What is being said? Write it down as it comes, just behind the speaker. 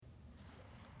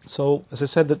So, as I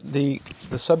said, the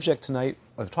subject tonight,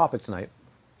 or the topic tonight,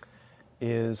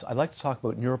 is I'd like to talk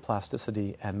about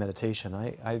neuroplasticity and meditation.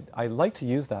 I like to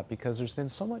use that because there's been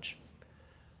so much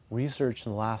research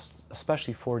in the last,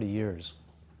 especially 40 years,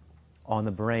 on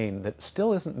the brain that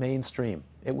still isn't mainstream.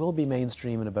 It will be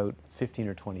mainstream in about 15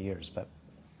 or 20 years, but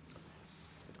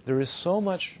there is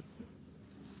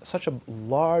such a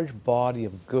large body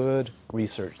of good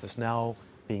research that's now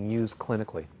being used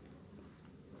clinically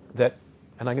that,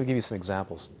 and I'm going to give you some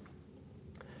examples,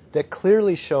 that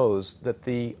clearly shows that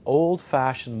the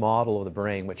old-fashioned model of the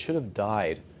brain, which should have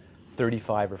died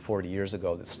 35 or 40 years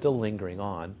ago, that's still lingering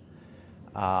on,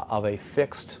 of a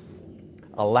fixed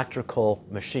electrical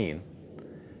machine,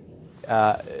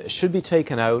 should be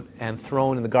taken out and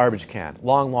thrown in the garbage can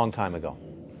long time ago.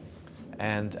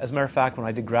 And as a matter of fact, when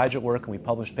I did graduate work and we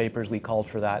published papers, we called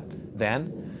for that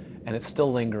then, and it's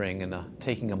still lingering and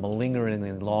taking a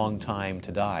malingeringly long time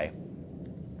to die.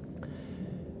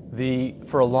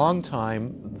 For a long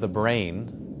time, the brain,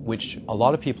 which a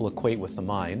lot of people equate with the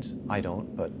mind, I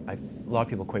don't, but a lot of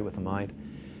people equate with the mind,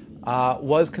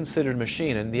 was considered a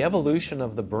machine. And the evolution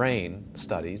of the brain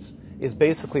studies is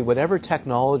basically whatever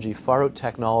technology, far-out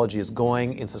technology is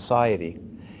going in society,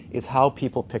 is how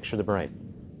people picture the brain.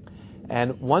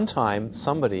 And one time,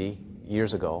 somebody,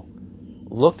 years ago,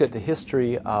 looked at the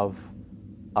history of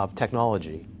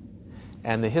technology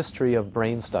and the history of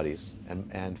brain studies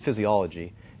and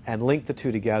physiology, and linked the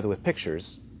two together with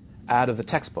pictures out of the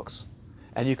textbooks.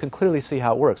 And you can clearly see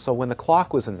how it works. So when the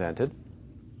clock was invented,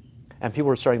 and people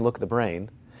were starting to look at the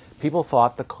brain, people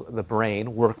thought the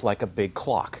brain worked like a big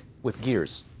clock with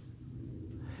gears.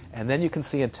 And then you can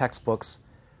see in textbooks,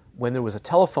 when there was a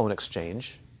telephone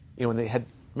exchange, when they had,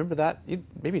 remember that?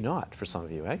 Maybe not for some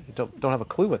of you, eh? You don't have a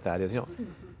clue what that is.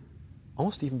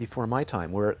 Almost even before my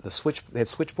time, where they had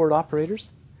switchboard operators.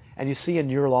 And you see in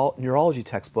neurology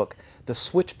textbook, the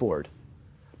switchboard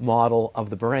model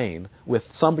of the brain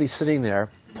with somebody sitting there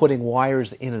putting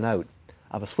wires in and out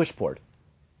of a switchboard.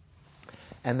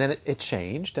 And then it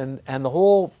changed, and the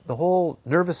whole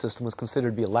nervous system was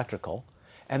considered to be electrical.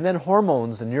 And then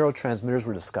hormones and neurotransmitters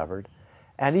were discovered,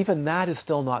 and even that is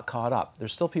still not caught up.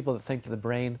 There's still people that think that the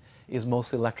brain is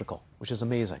mostly electrical, which is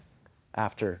amazing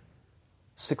after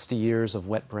 60 years of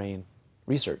wet brain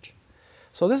research.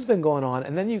 So this has been going on,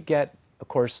 and then you get, of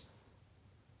course,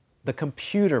 the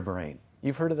computer brain.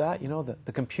 You've heard of that?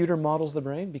 The computer models the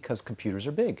brain because computers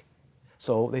are big.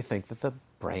 So they think that the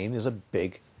brain is a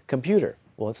big computer.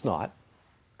 Well, it's not.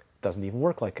 It doesn't even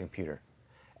work like a computer.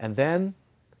 And then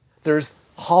there's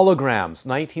holograms.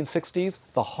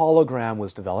 1960s, the hologram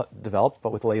was developed,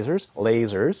 but with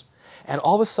lasers. And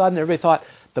all of a sudden, everybody thought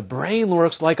the brain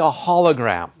works like a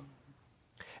hologram.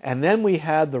 And then we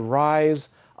had the rise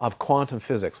of quantum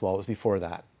physics. Well, it was before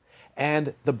that.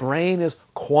 And the brain is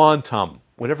quantum,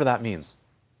 whatever that means.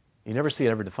 You never see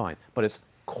it ever defined, but it's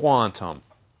quantum.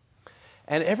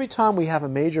 And every time we have a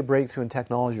major breakthrough in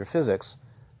technology or physics,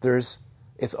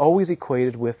 it's always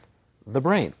equated with the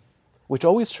brain, which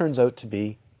always turns out to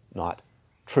be not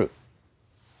true.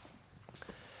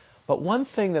 But one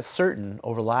thing that's certain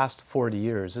over the last 40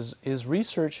 years is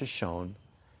research has shown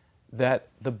that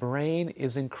the brain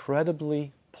is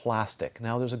incredibly plastic.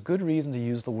 Now, there's a good reason to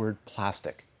use the word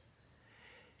plastic.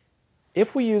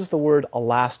 If we use the word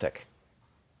elastic,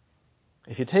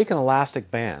 if you take an elastic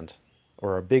band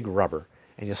or a big rubber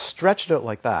and you stretch it out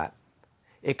like that,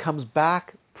 it comes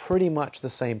back pretty much the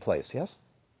same place, yes?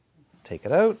 Take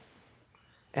it out,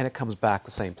 and it comes back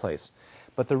the same place.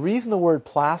 But the reason the word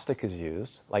plastic is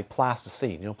used, like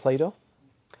plasticine, Play-Doh?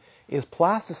 Is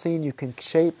plasticine you can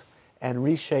shape and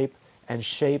reshape and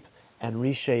shape and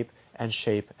reshape and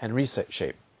shape and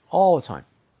reshape all the time.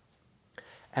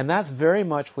 And that's very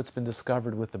much what's been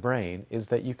discovered with the brain, is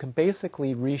that you can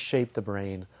basically reshape the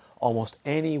brain almost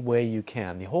any way you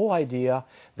can. The whole idea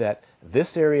that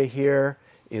this area here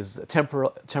is the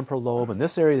temporal lobe, and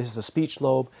this area is the speech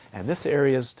lobe, and this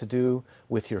area is to do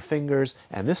with your fingers,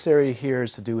 and this area here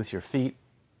is to do with your feet,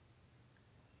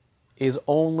 is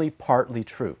only partly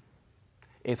true.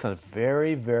 It's a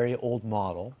very, very old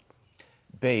model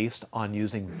based on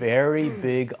using very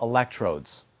big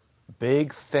electrodes.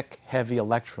 Big, thick, heavy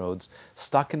electrodes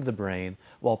stuck into the brain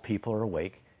while people are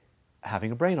awake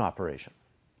having a brain operation.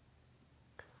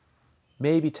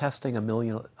 Maybe testing a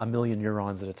million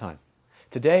neurons at a time.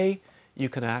 Today, you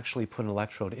can actually put an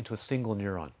electrode into a single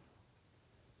neuron.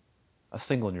 A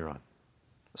single neuron.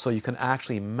 So you can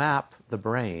actually map the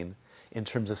brain in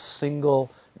terms of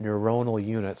single neuronal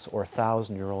units or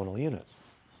 1,000 neuronal units.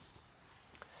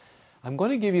 I'm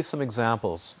going to give you some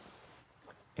examples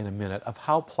in a minute of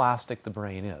how plastic the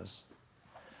brain is.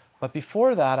 But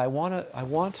before that, I'm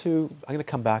going to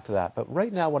come back to that. But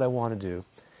right now what I want to do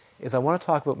is I want to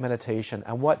talk about meditation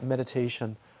and what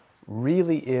meditation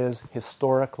really is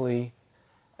historically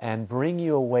and bring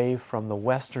you away from the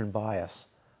Western bias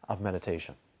of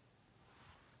meditation.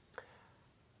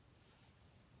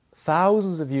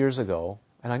 Thousands of years ago,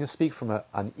 and I'm going to speak from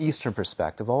an Eastern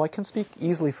perspective, although I can speak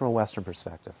easily from a Western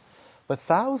perspective, but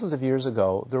thousands of years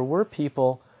ago, there were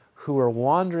people who were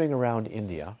wandering around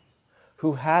India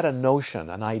who had a notion,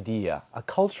 an idea, a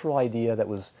cultural idea that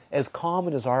was as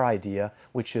common as our idea,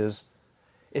 which is,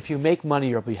 if you make money,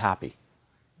 you'll be happy.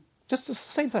 Just the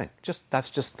same thing. That's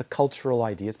just the cultural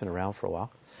idea. It's been around for a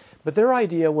while. But their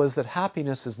idea was that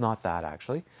happiness is not that,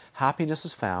 actually. Happiness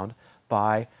is found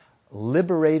by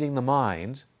liberating the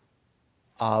mind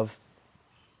of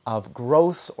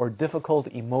gross or difficult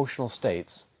emotional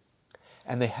states.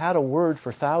 And they had a word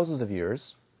for thousands of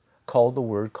years called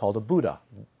a Buddha.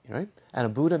 Right? And a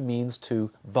Buddha means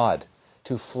to bud,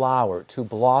 to flower, to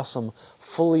blossom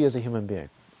fully as a human being.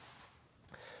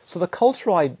 So the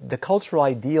cultural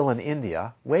ideal in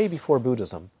India, way before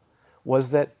Buddhism,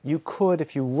 was that you could,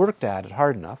 if you worked at it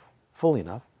hard enough, fully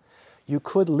enough, you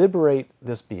could liberate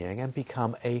this being and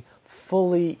become a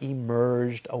fully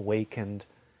emerged, awakened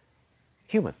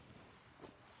human.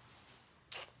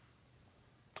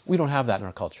 We don't have that in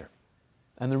our culture.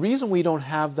 And the reason we don't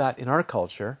have that in our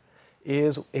culture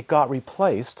is it got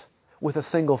replaced with a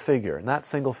single figure, and that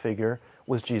single figure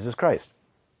was Jesus Christ.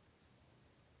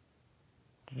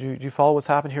 Do you follow what's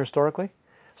happened here historically?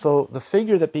 So the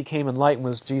figure that became enlightened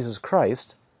was Jesus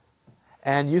Christ,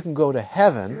 and you can go to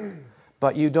heaven,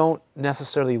 but you don't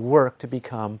necessarily work to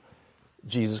become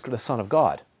Jesus, the Son of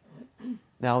God.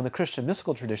 Now, in the Christian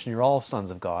mystical tradition, you're all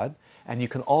sons of God, and you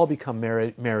can all become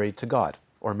married to God,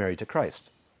 or married to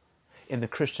Christ. In the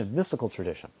Christian mystical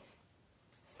tradition.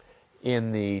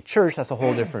 In the church, that's a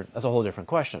whole different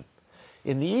question.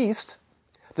 In the East,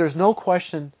 there's no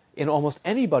question in almost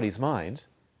anybody's mind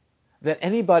that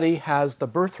anybody has the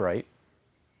birthright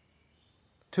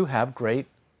to have great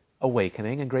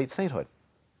awakening and great sainthood.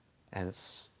 And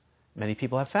many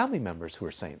people have family members who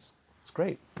are saints. It's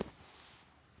great.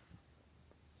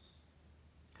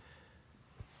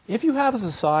 If you have a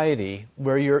society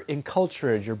where you're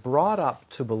enculturated, you're brought up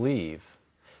to believe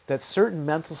that certain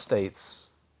mental states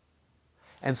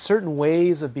and certain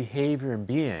ways of behavior and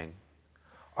being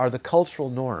are the cultural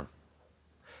norm,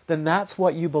 then that's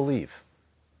what you believe.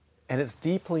 And it's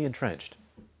deeply entrenched.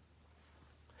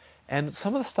 And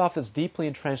some of the stuff that's deeply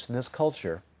entrenched in this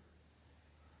culture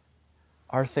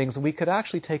are things, and we could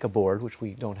actually take a board, which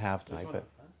we don't have tonight, but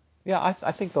yeah, I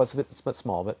think though it's a bit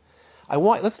small, but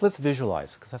let's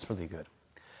visualize, because that's really good.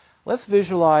 Let's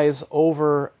visualize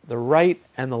over the right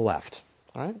and the left,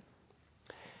 all right?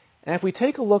 And if we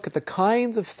take a look at the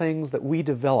kinds of things that we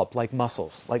develop, like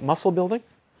muscles, like muscle building,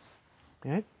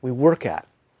 okay, we work at,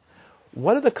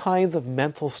 what are the kinds of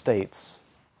mental states,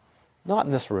 not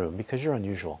in this room, because you're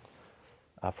unusual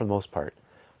for the most part,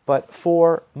 but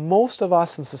for most of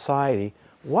us in society,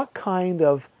 what kind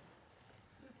of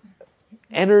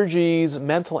energies,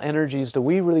 mental energies, do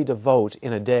we really devote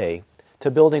in a day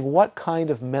to building what kind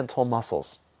of mental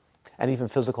muscles and even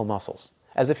physical muscles,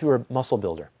 as if you were a muscle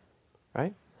builder,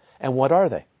 right? And what are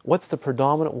they? What's the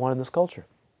predominant one in this culture?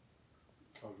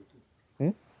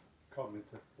 Cognitive.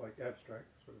 Cognitive, like abstract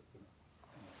sort of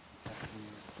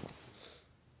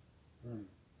thing.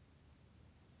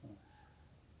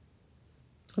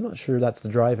 I'm not sure that's the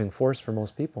driving force for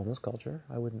most people in this culture.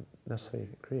 I wouldn't necessarily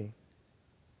agree.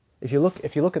 If you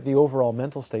look at the overall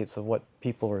mental states of what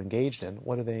people are engaged in,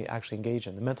 what are they actually engaged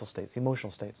in? The mental states, the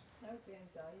emotional states. I would say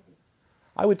anxiety.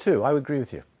 I would too. I would agree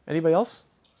with you. Anybody else?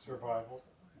 Survival.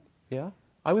 Yeah.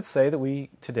 I would say that we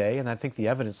today, and I think the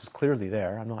evidence is clearly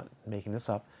there, I'm not making this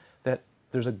up, that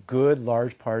there's a good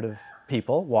large part of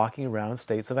people walking around in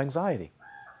states of anxiety.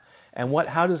 And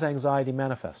how does anxiety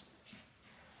manifest?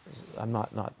 I'm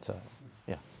not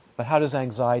yeah. But how does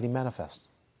anxiety manifest?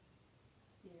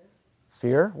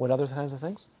 Fear? What other kinds of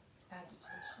things?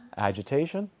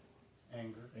 Agitation.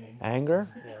 Anger.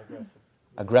 Yeah, aggressive.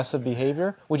 Aggressive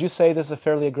behavior. Would you say this is a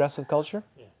fairly aggressive culture?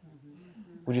 Yeah.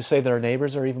 Would you say that our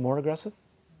neighbors are even more aggressive?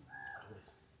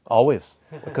 Always.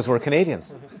 Because we're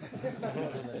Canadians.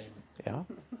 Yeah.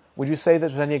 Would you say that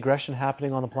there's any aggression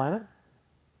happening on the planet?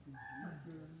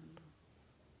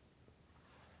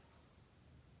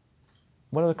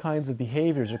 What other kinds of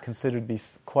behaviors are considered to be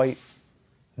quite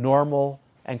normal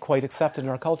and quite accepted in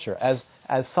our culture as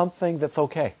something that's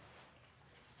okay?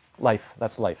 Life.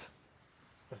 That's life.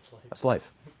 That's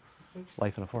life.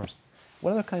 Life in a forest.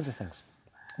 What other kinds of things?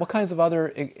 What kinds of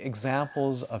other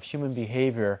examples of human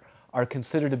behavior are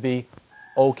considered to be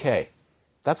okay.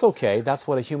 That's okay. That's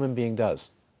what a human being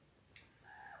does.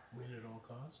 Win at all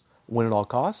costs? Win at all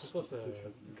costs. There's lots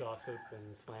of gossip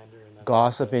and slander and that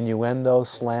Gossip, sort of stuff. innuendo,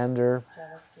 slander,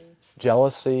 Jealousy,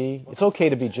 jealousy. It's okay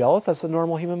to be jealous. That's a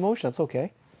normal human emotion. That's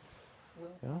okay.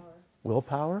 willpower.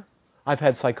 Willpower. I've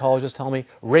had psychologists tell me,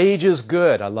 rage is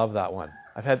good. I love that one.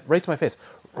 I've had right to my face,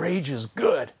 rage is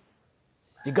good.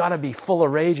 You got to be full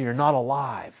of rage or you're not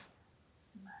alive.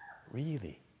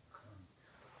 Really?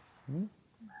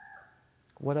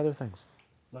 What other things?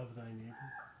 Love thy neighbor.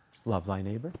 Love thy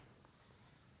neighbor.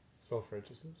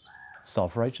 Self-righteousness.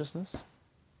 Self-righteousness.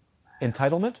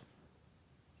 Entitlement.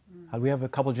 How do we have a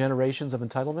couple generations of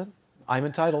entitlement? I'm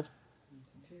entitled.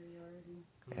 Superiority.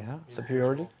 Yeah,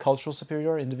 superiority, cultural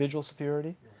superiority, individual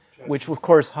superiority, which of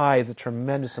course hides a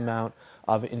tremendous amount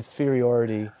of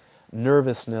inferiority,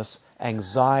 nervousness,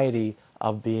 anxiety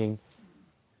of being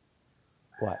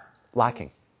what? Lacking,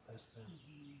 Less than.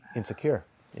 insecure.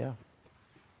 Yeah.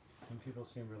 Some people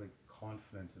seem really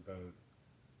confident about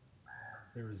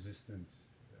their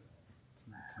resistance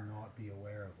to not be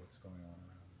aware of what's going on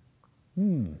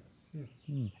around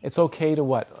them. It's okay to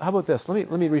what? How about this? Let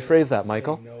me rephrase that,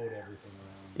 Michael. Say no to everything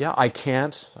around. Yeah, I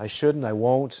can't, I shouldn't, I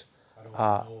won't, I don't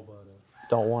want to know about it.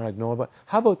 don't want to ignore. But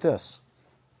how about this?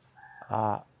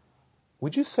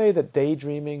 Would you say that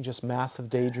daydreaming, just massive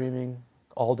daydreaming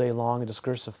all day long, a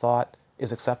discursive thought,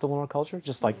 is acceptable in our culture?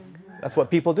 Just like, that's what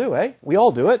people do, eh? We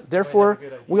all do it. Therefore,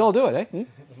 good idea. we all do it, eh? You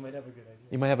might have a good idea.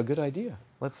 You might have a good idea.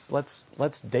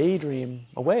 Let's daydream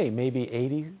away, maybe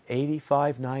 80,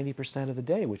 85, 90% of the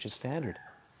day, which is standard.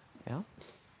 Yeah?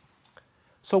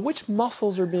 So which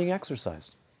muscles are being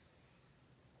exercised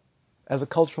as a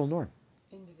cultural norm?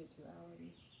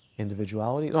 Individuality.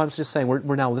 Individuality? No, I'm just saying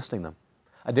we're now listing them.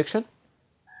 Addiction?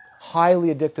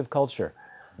 Highly addictive culture.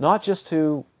 Not just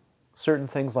to certain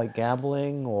things like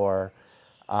gambling or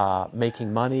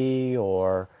making money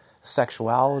or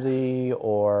sexuality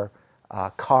or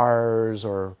cars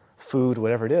or food,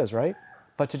 whatever it is, right?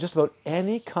 But to just about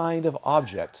any kind of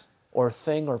object or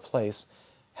thing or place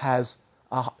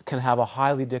can have a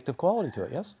highly addictive quality to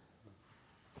it, yes?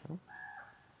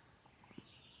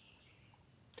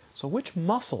 So which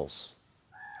muscles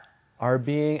are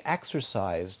being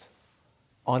exercised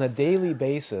on a daily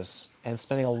basis and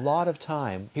spending a lot of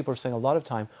time, people are spending a lot of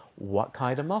time, what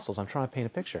kind of muscles? I'm trying to paint a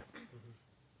picture.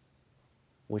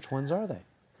 Which ones are they?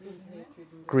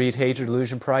 Greed, hatred,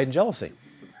 delusion, pride, and jealousy.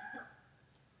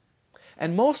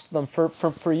 And most of them,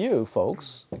 for you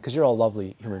folks, because you're all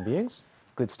lovely human beings,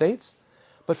 good states,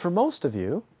 but for most of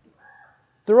you,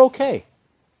 they're okay.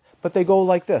 But they go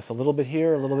like this, a little bit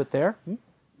here, a little bit there. Now,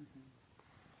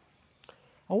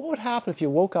 what would happen if you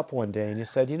woke up one day and you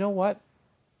said, you know what?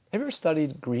 Have you ever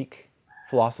studied Greek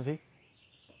philosophy?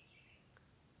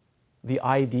 The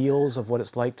ideals of what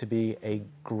it's like to be a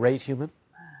great human?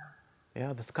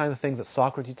 Yeah, the kind of things that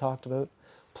Socrates talked about,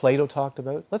 Plato talked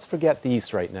about. Let's forget the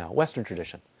East right now, Western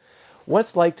tradition. What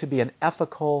it's like to be an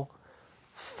ethical,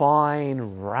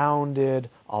 fine, rounded,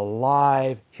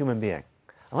 alive human being.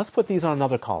 And let's put these on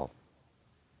another column.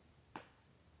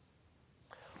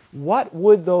 What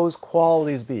would those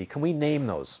qualities be? Can we name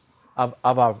those? Of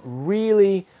a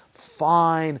really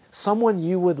fine, someone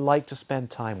you would like to spend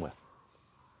time with.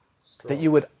 That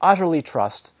you would utterly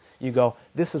trust. You go,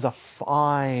 this is a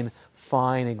fine,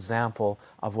 fine example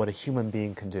of what a human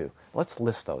being can do. Let's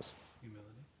list those.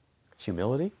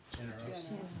 Humility.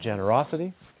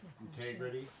 Generosity.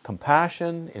 Integrity.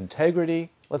 Compassion. Integrity.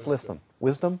 Let's list them.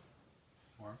 Wisdom.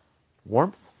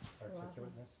 Warmth.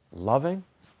 Articulateness. Loving.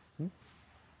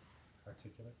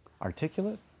 Articulate.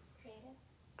 Articulate.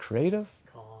 Creative.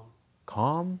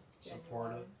 Calm.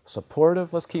 Supportive.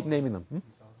 Supportive. Let's keep naming them.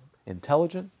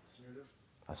 Intelligent.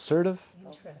 Assertive.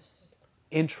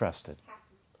 Interested.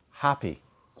 Happy.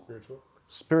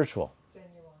 Spiritual.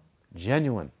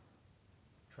 Genuine.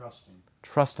 Trusting.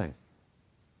 Trusting.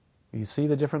 You see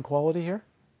the different quality here?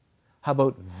 How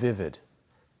about vivid,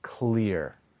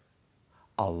 clear,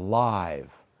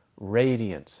 alive,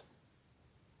 radiant,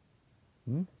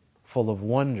 full of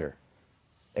wonder,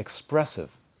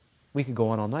 expressive? We could go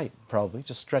on all night, probably.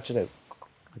 Just stretch it out.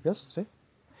 Like this, see?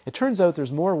 It turns out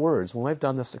there's more words, when I've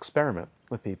done this experiment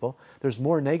with people, there's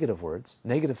more negative words,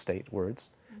 negative state words,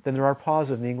 than there are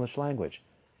positive in the English language.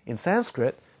 In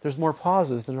Sanskrit, there's more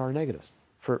positives than there are negatives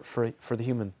for the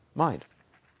human mind.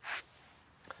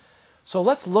 So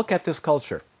let's look at this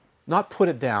culture. Not put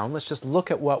it down, let's just look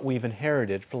at what we've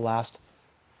inherited for the last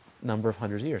number of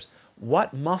hundred years.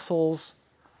 What muscles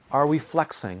are we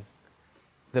flexing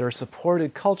that are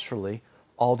supported culturally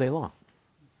all day long?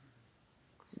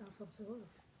 Self-absorbed.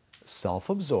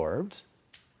 Self-absorbed.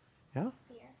 Yeah?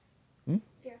 Fear.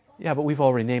 Fearful. Yeah, but we've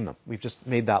already named them. We've just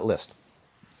made that list.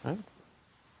 Right?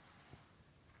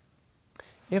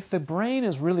 If the brain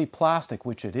is really plastic,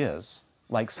 which it is,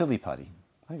 like silly putty,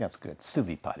 I think that's good,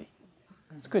 silly putty.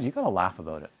 It's good, you've got to laugh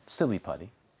about it, silly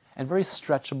putty, and very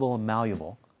stretchable and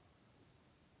malleable,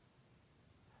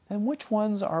 then which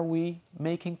ones are we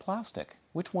making plastic?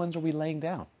 Which ones are we laying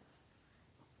down?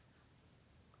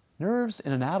 Nerves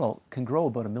in an adult can grow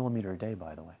about 1 millimeter a day,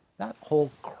 by the way. That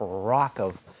whole crock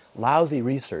of lousy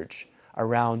research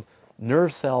around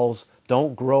nerve cells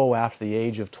don't grow after the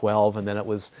age of 12, and then it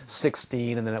was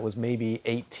 16, and then it was maybe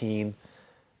 18.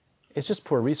 It's just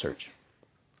poor research.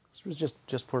 This was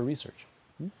just poor research.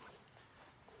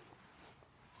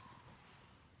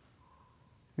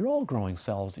 You're all growing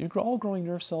cells. You're all growing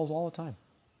nerve cells all the time.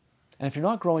 And if you're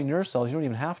not growing nerve cells, you don't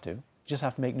even have to. You just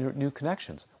have to make new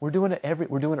connections. We're doing it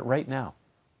right now.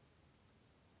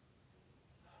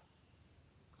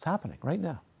 It's happening right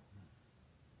now.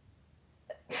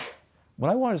 What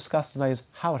I want to discuss tonight is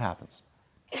how it happens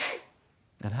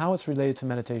and how it's related to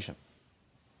meditation.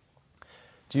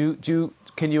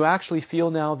 Can you actually feel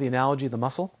now the analogy of the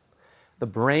muscle? The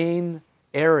brain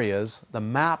areas, the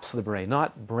maps of the brain,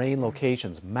 not brain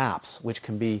locations, maps, which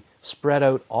can be spread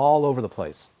out all over the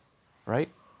place, right?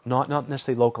 Not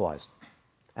necessarily localized.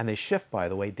 And they shift, by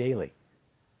the way, daily.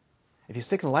 If you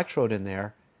stick an electrode in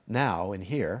there now, in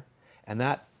here, and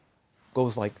that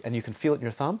goes like, and you can feel it in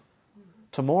your thumb,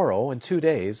 tomorrow, in 2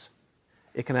 days,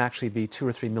 it can actually be 2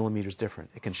 or 3 millimeters different.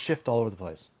 It can shift all over the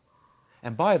place.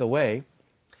 And by the way,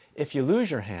 if you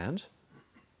lose your hand,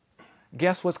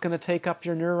 guess what's going to take up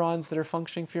your neurons that are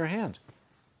functioning for your hand?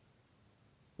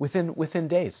 Within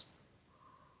days.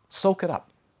 Soak it up.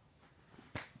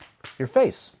 Your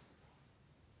face.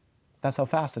 That's how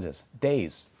fast it is.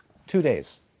 Days. 2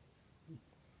 days.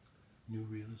 New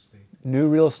real estate. New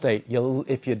real estate.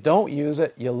 If you don't use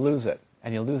it, you'll lose it.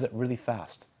 And you'll lose it really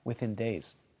fast, within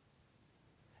days.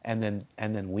 And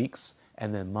then weeks,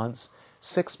 and then months.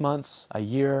 6 months, a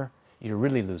year, you're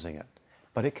really losing it.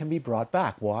 But it can be brought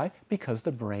back. Why? Because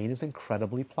the brain is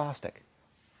incredibly plastic.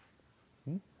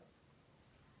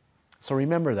 So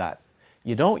remember that.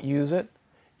 You don't use it,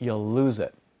 you'll lose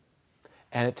it.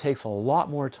 And it takes a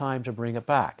lot more time to bring it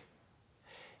back.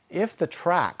 If the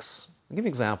tracks, I'll give you an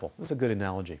example. This is a good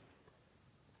analogy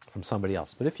from somebody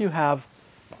else. But if you have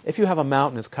a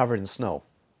mountain that's covered in snow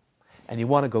and you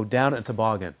want to go down it in a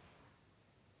toboggan,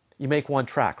 you make one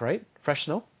track, right? Fresh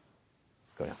snow?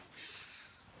 Go down.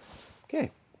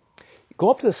 Okay.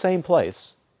 Go up to the same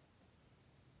place.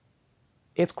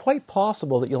 It's quite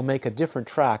possible that you'll make a different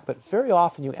track, but very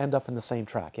often you end up in the same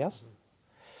track, yes?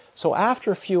 So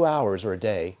after a few hours or a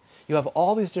day, you have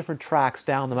all these different tracks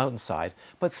down the mountainside,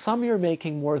 but some you're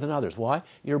making more than others. Why?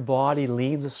 Your body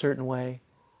leans a certain way.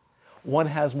 One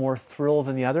has more thrill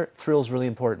than the other. Thrill's really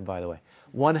important, by the way.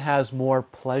 One has more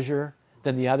pleasure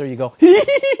than the other. You go,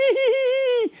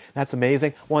 that's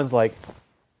amazing. One's like,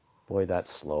 boy,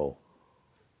 that's slow.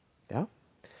 Yeah?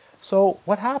 So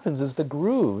what happens is the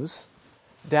grooves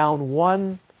down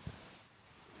one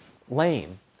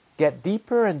lane get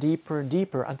deeper and deeper and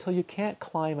deeper until you can't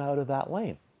climb out of that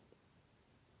lane.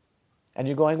 And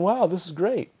you're going, wow, this is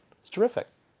great. It's terrific.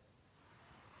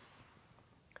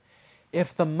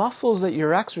 If the muscles that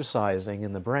you're exercising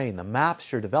in the brain, the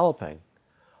maps you're developing,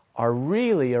 are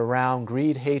really around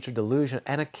greed, hatred, delusion,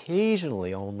 and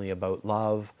occasionally only about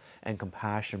love and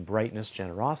compassion, brightness,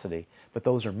 generosity, but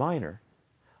those are minor,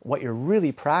 what you're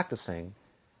really practicing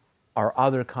are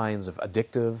other kinds of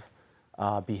addictive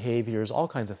behaviors, all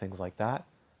kinds of things like that.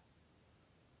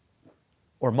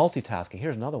 Or multitasking.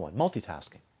 Here's another one,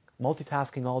 multitasking.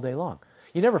 Multitasking all day long.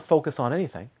 You never focus on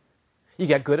anything. You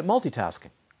get good at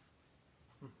multitasking.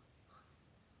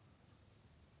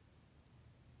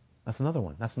 That's another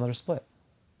one. That's another split.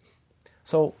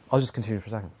 So I'll just continue for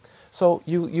a second. So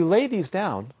you lay these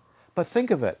down, but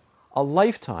think of it. A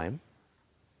lifetime,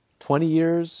 20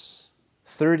 years,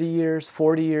 30 years,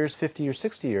 40 years, 50 years,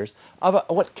 60 years, of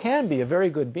what can be a very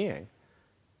good being.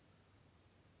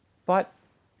 But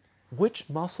which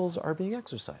muscles are being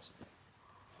exercised?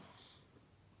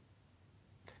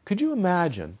 Could you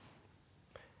imagine,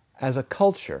 as a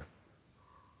culture,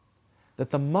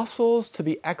 that the muscles to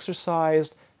be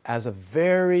exercised as a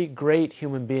very great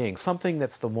human being, something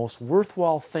that's the most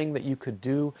worthwhile thing that you could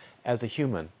do as a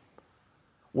human,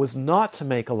 was not to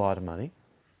make a lot of money,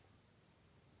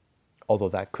 although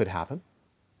that could happen,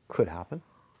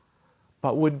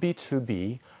 but would be to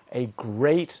be a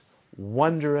great,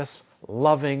 wondrous,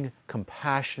 loving,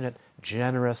 compassionate,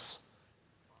 generous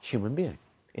human being,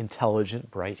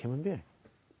 intelligent, bright human being.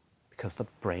 Because the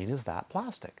brain is that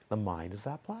plastic, the mind is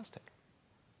that plastic.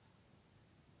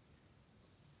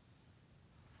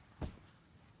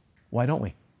 Why don't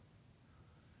we?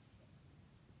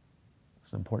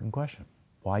 It's an important question.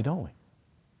 Why don't we?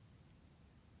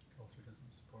 Culture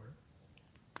doesn't support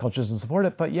it. Culture doesn't support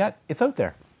it, but yet it's out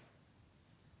there.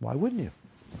 Why wouldn't you?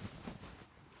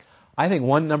 I think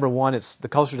number one, it's the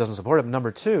culture doesn't support it.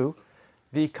 Number two,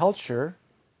 the culture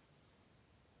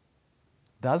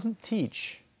doesn't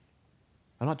teach.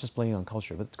 I'm not just blaming on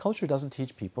culture, but culture doesn't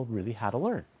teach people really how to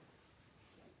learn.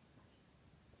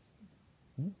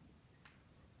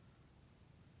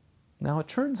 Now it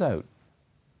turns out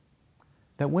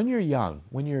that when you're young,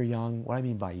 what I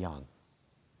mean by young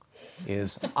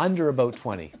is under about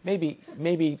 20,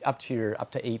 maybe up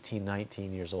to 18,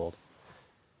 19 years old,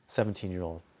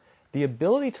 17-year-old. The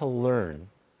ability to learn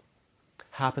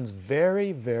happens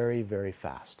very, very, very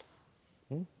fast.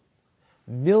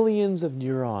 Millions of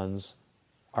neurons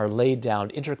are laid down,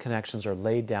 interconnections are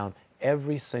laid down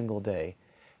every single day,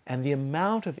 and the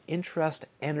amount of interest,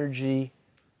 energy,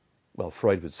 well,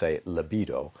 Freud would say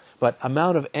libido, but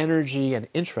amount of energy and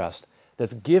interest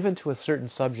that's given to a certain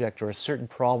subject or a certain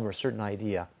problem or a certain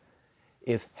idea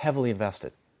is heavily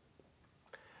invested.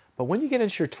 But when you get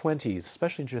into your 20s,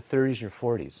 especially into your 30s and your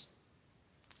 40s,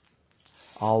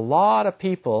 a lot of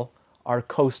people are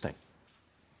coasting.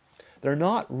 They're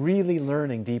not really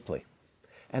learning deeply,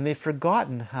 and they've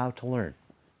forgotten how to learn.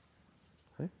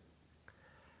 See?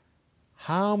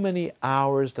 How many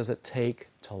hours does it take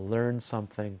to learn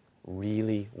something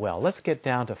really well? Let's get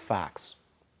down to facts.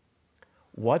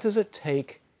 What does it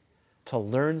take to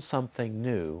learn something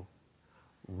new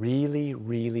really,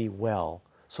 really well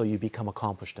so you become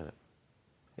accomplished in it?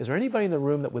 Is there anybody in the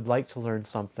room that would like to learn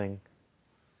something?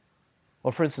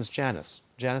 Well, for instance, Janice.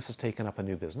 Janice has taken up a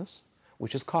new business,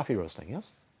 which is coffee roasting,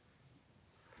 yes?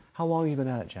 How long have you been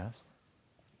at it, Janice?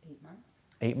 8 months.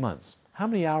 8 months. How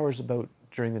many hours about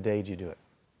during the day do you do it,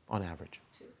 on average?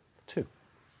 2. 2.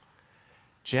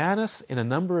 Janice, in a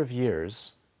number of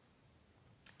years,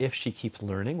 if she keeps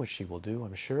learning, which she will do,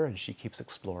 I'm sure, and she keeps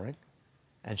exploring,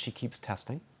 and she keeps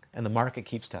testing, and the market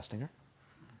keeps testing her,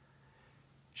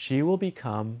 she will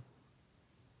become,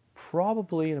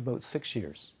 probably in about 6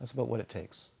 years, that's about what it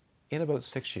takes, in about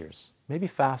 6 years, maybe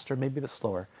faster, maybe a bit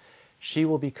slower, she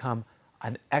will become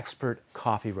an expert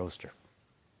coffee roaster.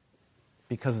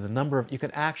 Because of the number of, you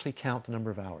can actually count the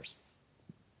number of hours.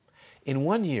 In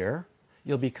 1 year,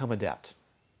 you'll become adept.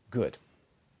 Good.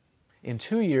 In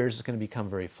 2 years, it's going to become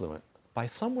very fluent. By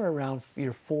somewhere around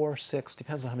year 4, 6,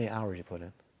 depends on how many hours you put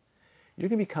in, you're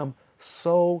going to become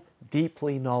so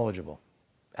deeply knowledgeable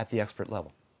at the expert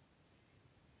level.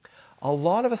 A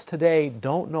lot of us today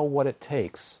don't know what it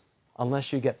takes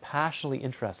unless you get passionately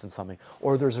interested in something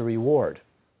or there's a reward.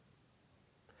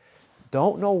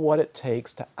 Don't know what it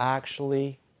takes to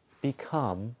actually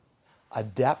become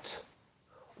adept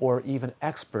or even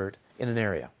expert in an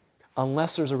area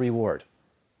unless there's a reward,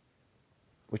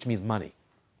 which means money,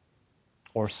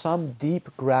 or some deep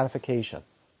gratification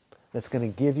that's going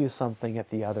to give you something at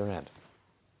the other end,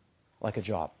 like a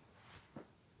job,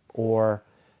 or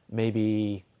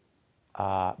maybe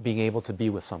being able to be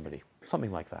with somebody,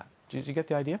 something like that. Did you get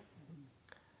the idea?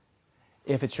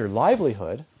 If it's your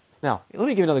livelihood, now, let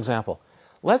me give you another example.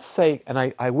 Let's say, and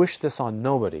I wish this on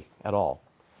nobody at all,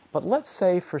 but let's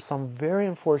say for some very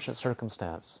unfortunate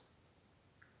circumstance,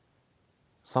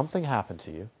 something happened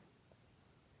to you,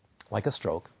 like a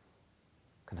stroke,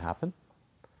 can happen,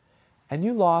 and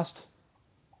you lose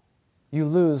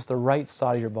the right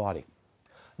side of your body.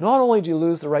 Not only do you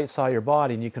lose the right side of your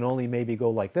body and you can only maybe go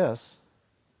like this,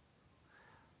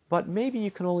 but maybe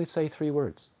you can only say 3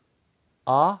 words.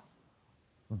 Ah,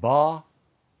 ba,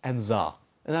 and za.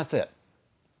 And that's it.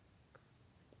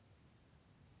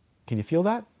 Can you feel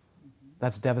that?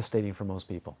 That's devastating for most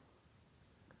people.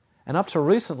 And up to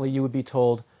recently, you would be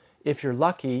told, if you're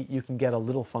lucky, you can get a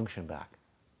little function back.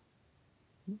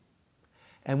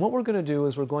 And what we're going to do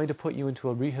is we're going to put you into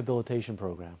a rehabilitation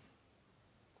program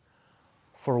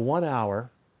for 1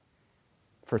 hour,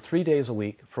 for 3 days a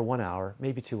week, for 1 hour,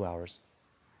 maybe 2 hours.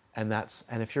 And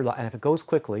if it goes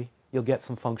quickly, you'll get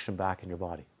some function back in your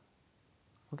body.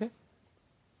 Okay?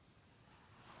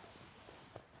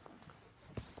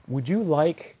 Would you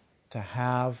like to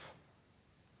have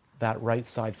that right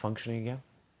side functioning again?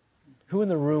 Who in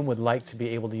the room would like to be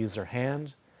able to use their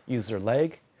hand, use their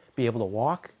leg, be able to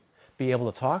walk, be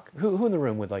able to talk? Who in the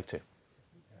room would like to?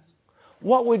 Yes.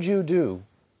 What would you do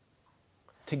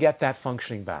to get that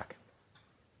functioning back?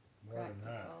 More than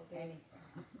Practice that. all day.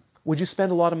 Would you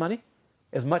spend a lot of money?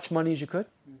 As much money as you could?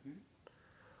 Mm-hmm.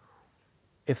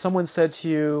 If someone said to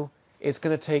you, it's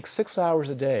going to take 6 hours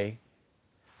a day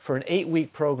for an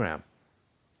 8-week program,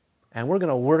 and we're going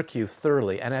to work you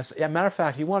thoroughly, and as a matter of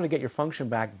fact, you want to get your function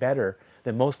back better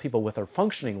than most people with their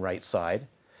functioning right side.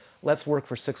 Let's work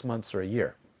for 6 months or a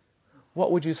year.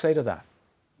 What would you say to that?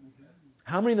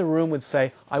 How many in the room would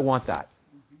say, I want that?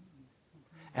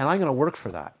 And I'm going to work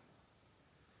for that.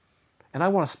 And I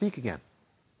want to speak again.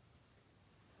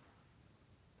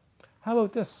 How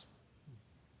about this?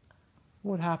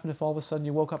 What would happen if all of a sudden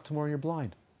you woke up tomorrow and you're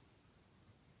blind?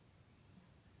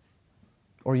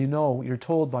 Or you're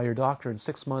told by your doctor in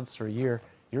 6 months or a year,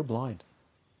 you're blind.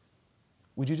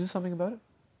 Would you do something about it?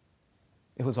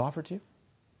 If it was offered to you?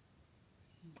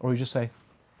 Or would you just say,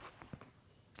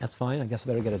 that's fine, I guess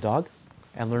I better get a dog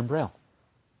and learn Braille?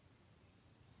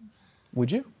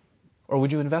 Would you? Or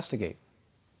would you investigate?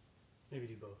 Maybe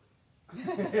do both.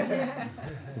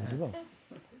 Do both.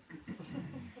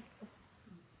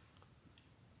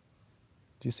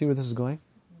 Do you see where this is going?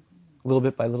 Little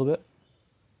bit by little bit?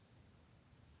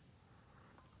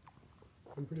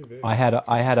 I'm pretty big. I had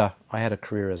a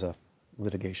career as a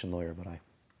litigation lawyer, but I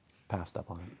passed up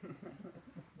on it.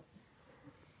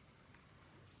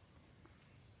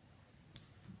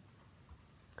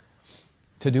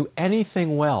 To do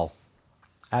anything well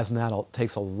as an adult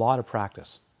takes a lot of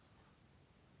practice.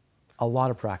 A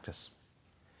lot of practice.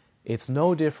 It's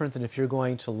no different than if you're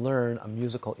going to learn a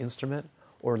musical instrument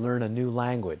or learn a new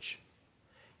language.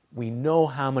 We know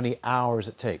how many hours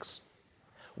it takes.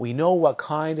 We know what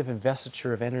kind of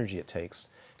investiture of energy it takes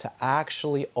to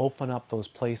actually open up those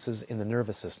places in the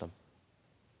nervous system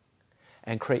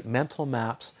and create mental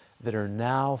maps that are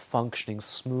now functioning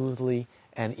smoothly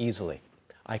and easily.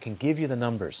 I can give you the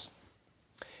numbers.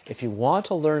 If you want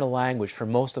to learn a language, for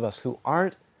most of us who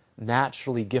aren't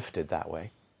naturally gifted that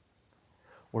way,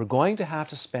 we're going to have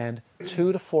to spend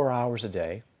 2 to 4 hours a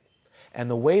day. And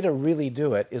the way to really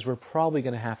do it is we're probably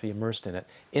going to have to be immersed in it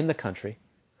in the country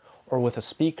or with a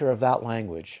speaker of that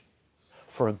language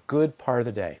for a good part of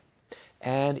the day.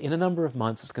 And in a number of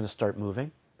months, it's going to start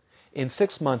moving. In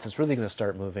 6 months, it's really going to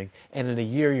start moving. And in a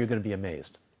year, you're going to be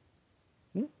amazed.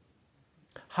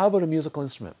 How about a musical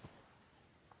instrument?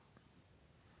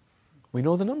 We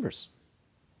know the numbers.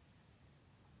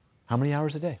 How many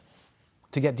hours a day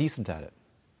to get decent at it?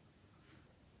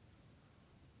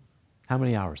 How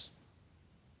many hours?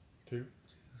 2.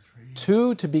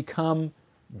 2 to become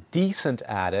decent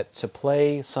at it, to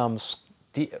play some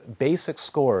basic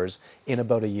scores in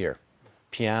about a year.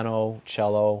 Piano,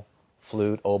 cello,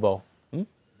 flute, oboe.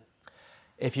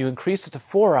 If you increase it to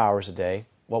 4 hours a day,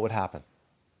 what would happen?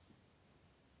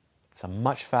 It's a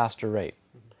much faster rate.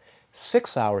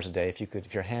 6 hours a day,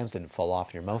 if your hands didn't fall off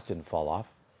and your mouth didn't fall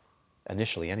off,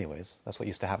 initially anyways, that's what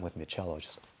used to happen with me at cello,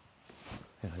 just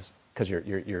because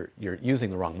you're using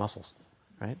the wrong muscles,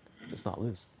 right? Just not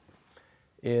loose.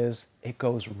 It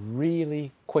goes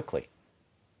really quickly,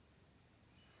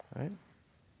 right?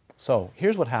 So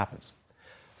here's what happens.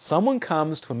 Someone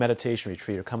comes to a meditation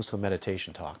retreat or comes to a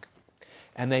meditation talk,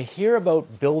 and they hear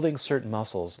about building certain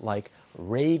muscles like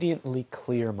radiantly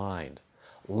clear mind,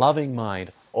 loving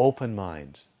mind, open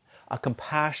mind, a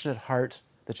compassionate heart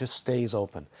that just stays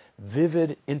open,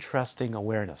 vivid, interesting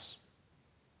awareness,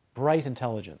 bright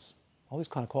intelligence, all these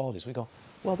kind of qualities. We go,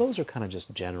 well, those are kind of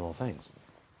just general things.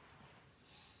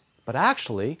 But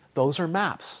actually, those are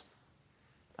maps.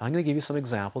 I'm going to give you some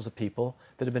examples of people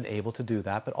that have been able to do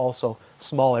that, but also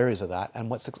small areas of that and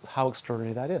how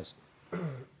extraordinary that is.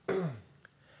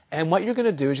 And what you're going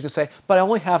to do is you're going to say, but I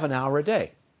only have an hour a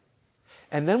day.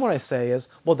 And then what I say is,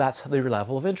 well, that's your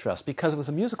level of interest. Because if it was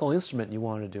a musical instrument and you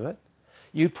wanted to do it,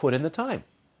 you'd put in the time.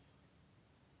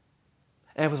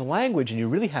 And if it was a language and you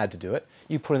really had to do it,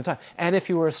 you put in the time. And if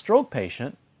you were a stroke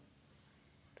patient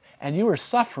and you were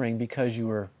suffering because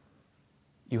you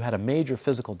had a major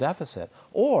physical deficit,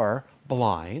 or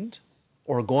blind,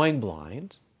 or going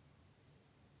blind,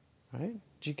 right?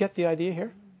 Do you get the idea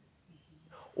here?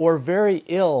 Or very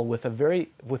ill with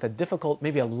a difficult,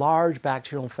 maybe a large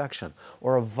bacterial infection,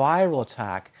 or a viral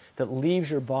attack that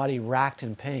leaves your body racked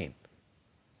in pain.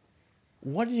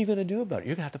 What are you going to do about it?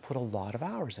 You're going to have to put a lot of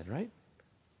hours in, right?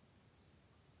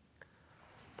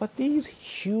 But these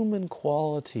human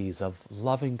qualities of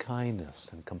loving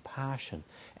kindness and compassion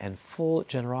and full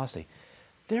generosity,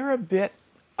 they're a bit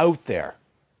out there.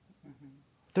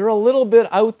 They're a little bit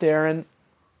out there, and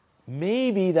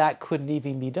maybe that couldn't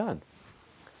even be done.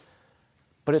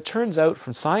 But it turns out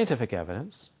from scientific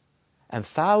evidence and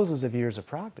thousands of years of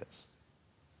practice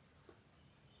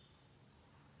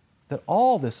that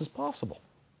all this is possible.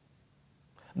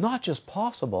 Not just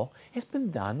possible, it's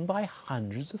been done by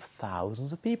hundreds of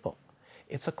thousands of people.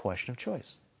 It's a question of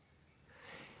choice.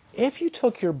 If you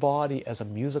took your body as a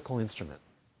musical instrument,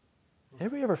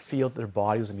 anybody ever feel that their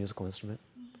body was a musical instrument?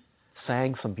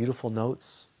 Sang some beautiful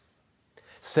notes,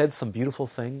 said some beautiful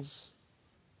things,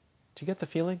 Do you get the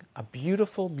feeling? A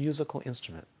beautiful musical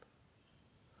instrument.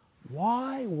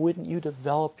 Why wouldn't you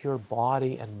develop your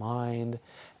body and mind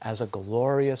as a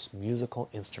glorious musical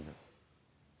instrument?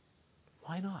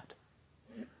 Why not?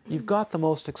 You've got the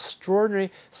most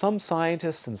extraordinary, some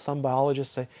scientists and some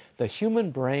biologists say the human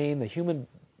brain, the human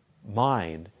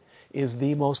mind is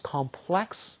the most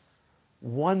complex,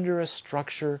 wondrous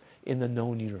structure in the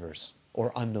known universe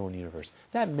or unknown universe.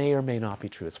 That may or may not be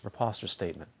true. It's a preposterous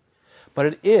statement. But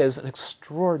it is an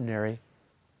extraordinary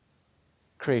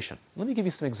creation. Let me give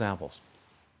you some examples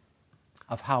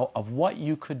of what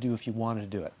you could do if you wanted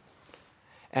to do it.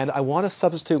 And I want to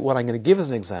substitute what I'm going to give as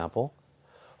an example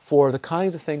for the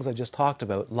kinds of things I just talked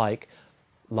about, like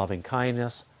loving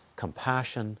kindness,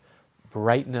 compassion,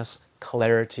 brightness,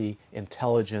 clarity,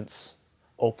 intelligence,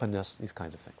 openness, these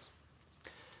kinds of things.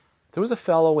 There was a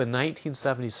fellow in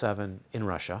 1977 in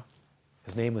Russia,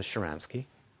 his name was Sharansky,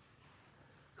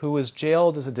 who was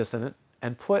jailed as a dissident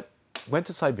and went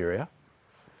to Siberia,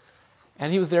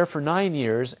 and he was there for 9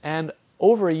 years, and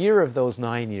over a year of those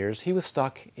 9 years, he was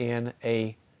stuck in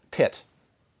a pit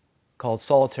called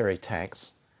solitary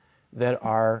tanks that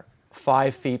are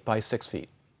 5 feet by 6 feet.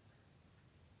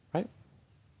 Right?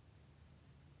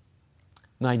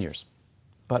 9 years.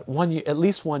 But 1 year, at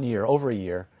least 1 year, over a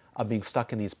year, of being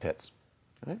stuck in these pits.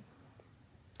 Right?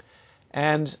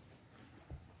 And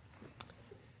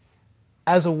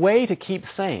as a way to keep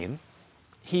sane,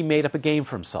 he made up a game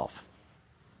for himself.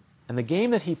 And the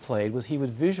game that he played was he would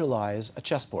visualize a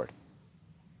chessboard.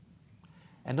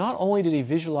 And not only did he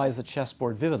visualize the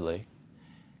chessboard vividly,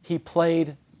 he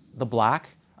played the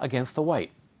black against the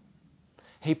white.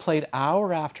 He played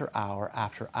hour after hour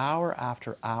after hour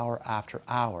after hour after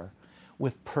hour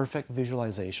with perfect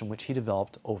visualization, which he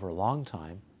developed over a long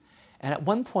time. And at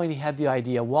one point he had the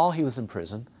idea, while he was in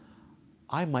prison,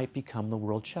 I might become the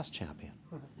world chess champion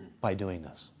by doing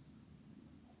this.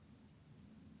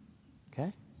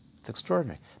 Okay? It's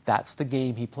extraordinary. That's the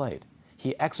game he played.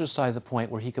 He exercised the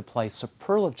point where he could play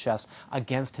superlative chess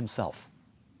against himself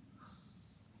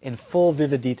in full,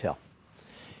 vivid detail.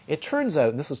 It turns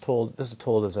out, and this is told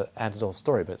as an anecdotal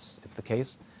story, but it's the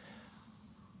case.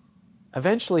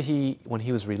 Eventually, when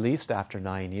he was released after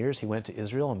 9 years, he went to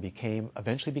Israel and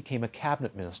eventually became a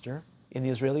cabinet minister in the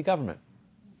Israeli government.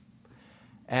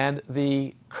 And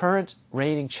the current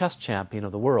reigning chess champion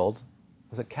of the world,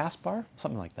 was it Kaspar?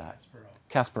 Something like that.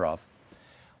 Kasparov.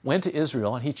 Went to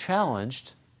Israel and he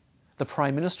challenged the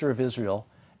Prime Minister of Israel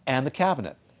and the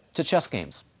cabinet to chess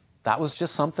games. That was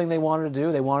just something they wanted to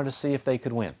do. They wanted to see if they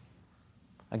could win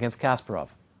against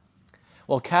Kasparov.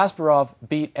 Well, Kasparov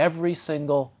beat every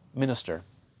single minister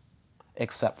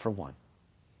except for one.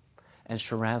 And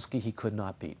Sharansky he could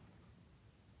not beat.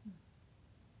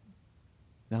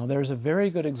 Now, there's a very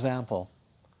good example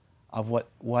of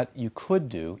what you could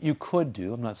do,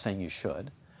 I'm not saying you should,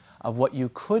 of what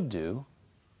you could do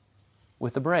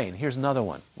with the brain. Here's another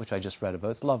one, which I just read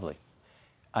about. It's lovely.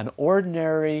 An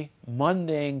ordinary,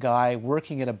 mundane guy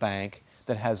working at a bank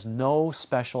that has no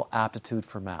special aptitude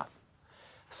for math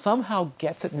somehow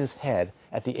gets it in his head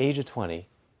at the age of 20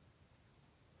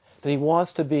 that he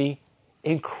wants to be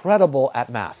incredible at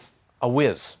math, a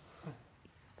whiz.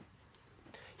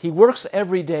 He works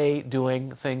every day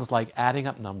doing things like adding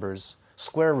up numbers,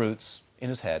 square roots in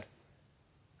his head,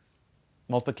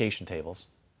 multiplication tables.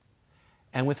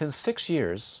 And within 6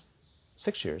 years,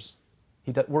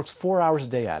 he works 4 hours a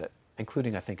day at it,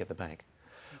 including, I think, at the bank.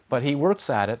 But he works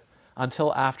at it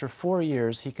until after 4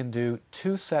 years he can do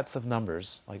 2 sets of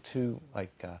numbers, like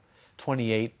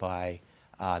 28 by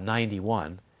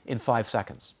 91, in 5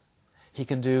 seconds. He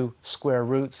can do square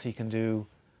roots, he can do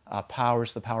powers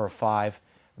to the power of 5,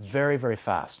 very, very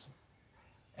fast.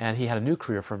 And he had a new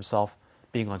career for himself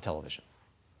being on television.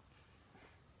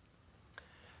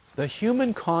 The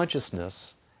human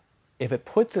consciousness, if it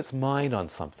puts its mind on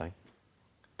something,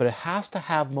 but it has to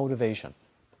have motivation,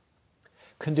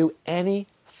 can do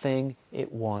anything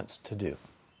it wants to do.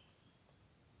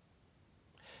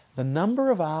 The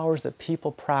number of hours that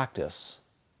people practice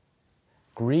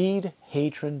greed,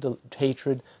 hatred,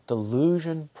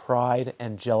 delusion, pride,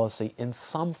 and jealousy in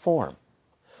some form,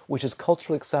 which is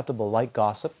culturally acceptable, like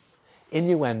gossip,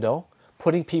 innuendo,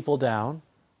 putting people down,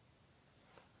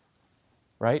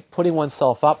 right? Putting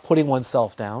oneself up, putting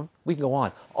oneself down. We can go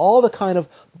on. All the kind of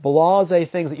blasé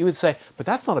things that you would say, but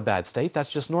that's not a bad state, that's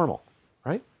just normal,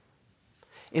 right?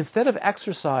 Instead of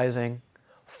exercising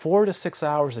 4 to 6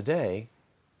 hours a day,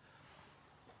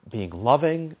 being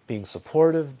loving, being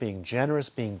supportive, being generous,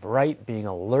 being bright, being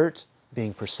alert,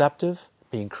 being perceptive,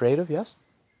 being creative, yes? Do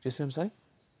you see what I'm saying?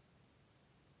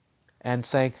 And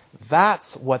saying,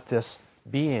 that's what this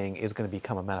being is going to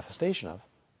become a manifestation of.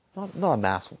 not a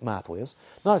math whiz,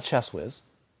 not a chess whiz,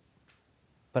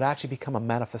 but actually become a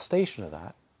manifestation of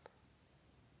that,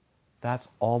 that's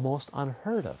almost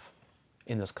unheard of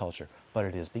in this culture, but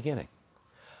it is beginning.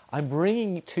 I'm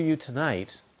bringing to you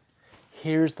tonight,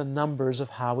 here's the numbers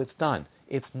of how it's done.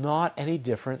 It's not any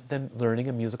different than learning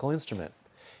a musical instrument.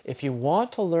 If you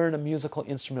want to learn a musical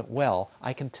instrument well,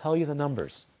 I can tell you the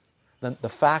numbers. The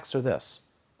facts are this.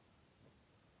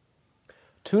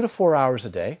 2 to 4 hours a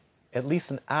day, at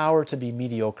least an hour to be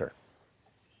mediocre.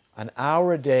 An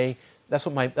hour a day, that's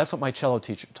what my cello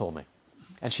teacher told me.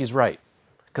 And she's right,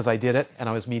 because I did it and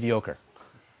I was mediocre.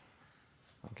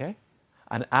 Okay?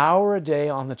 An hour a day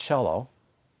on the cello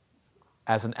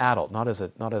as an adult, not as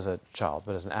a child,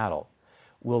 but as an adult,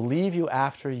 will leave you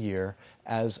after a year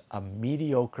as a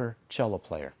mediocre cello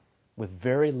player with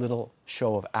very little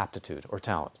show of aptitude or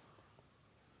talent.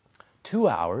 2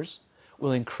 hours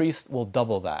will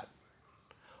double that.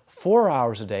 4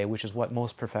 hours a day, which is what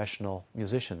most professional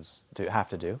musicians have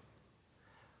to do,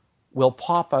 will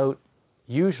pop out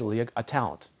usually a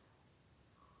talent.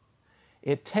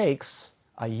 It takes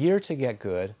a year to get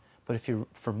good, but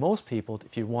for most people,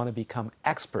 if you want to become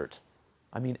expert,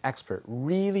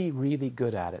 really, really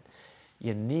good at it,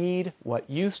 you need what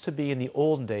used to be in the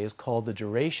olden days called the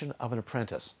duration of an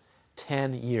apprentice,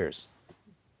 10 years.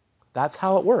 That's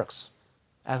how it works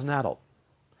as an adult.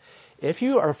 If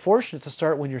you are fortunate to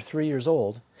start when you're 3 years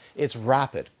old, it's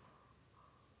rapid.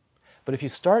 But if you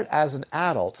start as an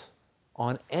adult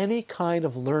on any kind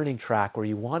of learning track where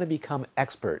you want to become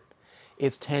expert,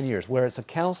 it's 10 years, where it's a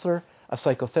counselor, a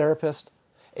psychotherapist,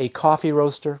 a coffee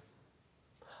roaster,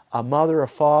 a mother, a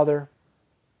father,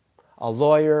 a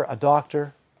lawyer, a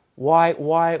doctor. Why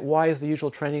is the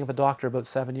usual training of a doctor about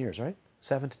 7 years, right?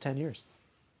 7 to 10 years.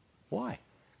 Why?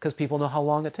 Because people know how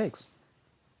long it takes.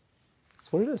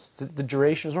 That's what it is. The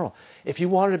duration is normal. If you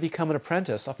wanted to become an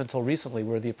apprentice, up until recently,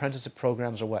 where the apprenticeship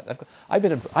programs are what? I've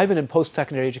been in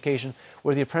post-secondary education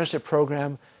where the apprenticeship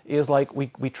program is like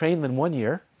we train them in 1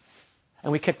 year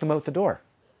and we kick them out the door.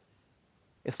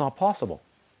 It's not possible.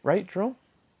 Right, Jerome?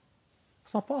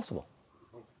 It's not possible.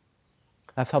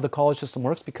 That's how the college system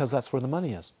works because that's where the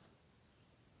money is.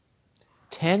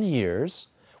 10 years,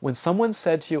 when someone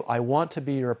said to you, I want to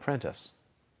be your apprentice,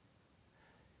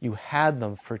 you had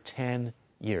them for 10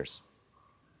 years.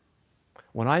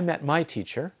 When I met my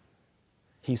teacher,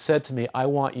 he said to me, I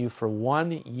want you for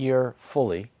 1 year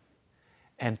fully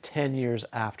and 10 years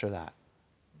after that.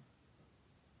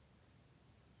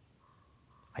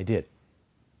 I did.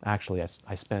 Actually,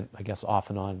 I spent, I guess, off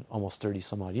and on almost 30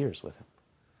 some odd years with him.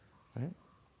 Right?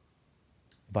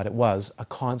 But it was a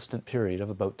constant period of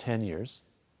about 10 years,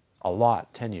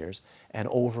 10 years, and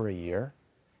over a year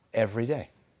every day.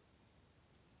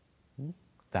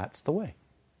 That's the way.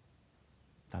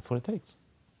 That's what it takes.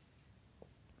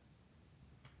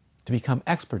 To become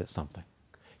expert at something.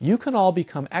 You can all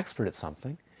become expert at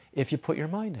something if you put your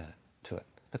mind to it.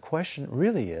 The question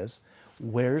really is,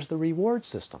 where's the reward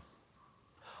system?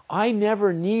 I'm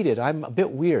a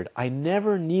bit weird, I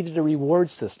never needed a reward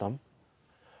system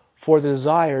for the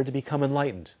desire to become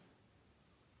enlightened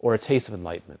or a taste of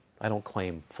enlightenment. I don't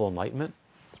claim full enlightenment.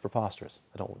 It's preposterous.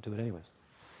 I don't do it anyways.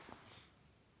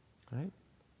 Right?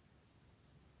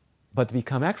 But to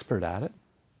become expert at it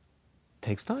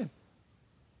takes time.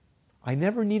 I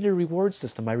never needed a reward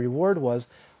system. My reward was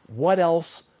what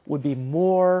else would be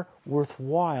more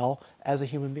worthwhile as a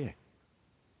human being.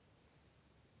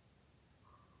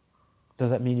 Does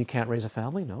that mean you can't raise a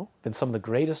family? No. Then some of the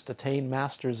greatest attained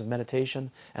masters of meditation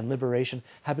and liberation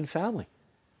have been family.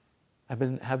 Have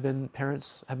been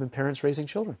parents raising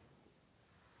children.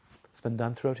 It's been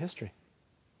done throughout history.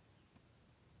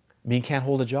 Mean can't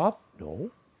hold a job?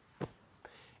 No.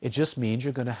 It just means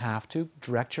you're going to have to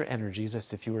direct your energies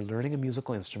as if you were learning a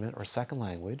musical instrument or second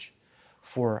language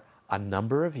for a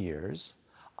number of years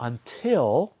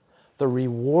until the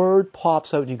reward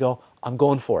pops out and you go, I'm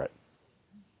going for it.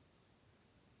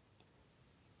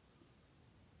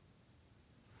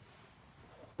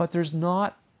 But there's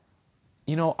not,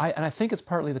 I think it's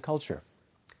partly the culture.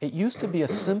 It used to be a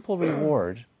simple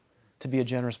reward to be a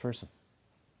generous person.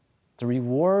 The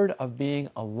reward of being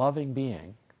a loving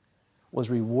being was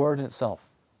reward in itself.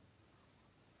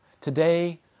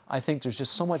 Today, I think there's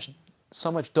just so much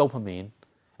dopamine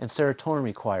and serotonin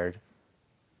required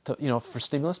for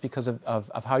stimulus because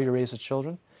of how you raise the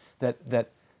children, that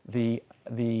the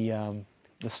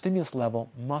stimulus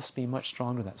level must be much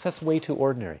stronger than that. So that's way too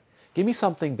ordinary. Give me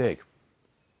something big.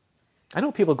 I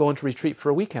know people go into retreat for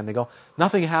a weekend. They go,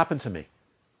 nothing happened to me.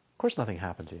 Of course nothing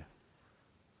happened to you.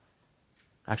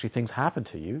 Actually, things happen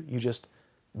to you. You just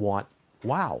want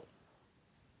wow.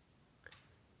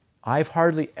 I've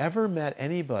hardly ever met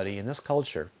anybody in this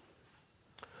culture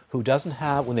who doesn't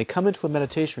have, when they come into a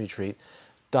meditation retreat,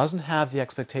 doesn't have the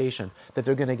expectation that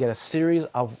they're going to get a series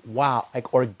of like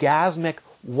orgasmic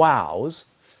wows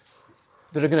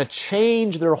that are going to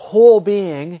change their whole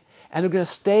being, and they're going to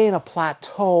stay in a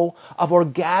plateau of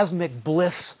orgasmic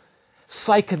bliss,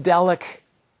 psychedelic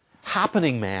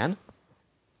happening, man.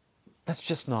 That's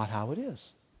just not how it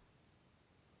is.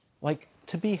 Like,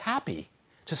 to be happy,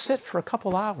 to sit for a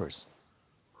couple hours.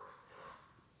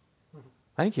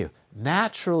 Thank you.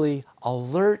 Naturally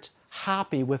alert,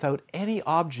 happy, without any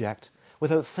object,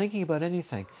 without thinking about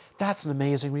anything. That's an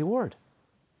amazing reward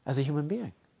as a human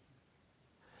being.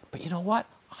 But you know what?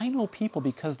 I know people,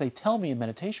 because they tell me in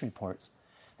meditation reports,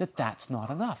 that that's not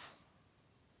enough.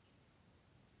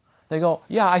 They go,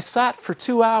 yeah, I sat for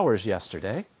 2 hours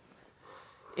yesterday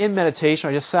in meditation.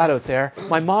 I just sat out there.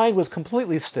 My mind was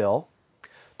completely still,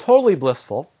 totally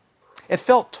blissful. It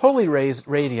felt totally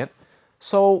radiant.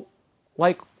 So,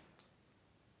 like,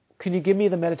 can you give me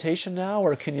the meditation now?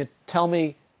 Or can you tell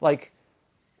me, like,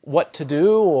 what to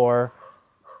do? Or,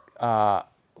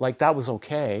 like, that was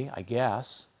okay, I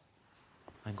guess.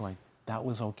 I'm going, that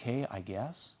was okay, I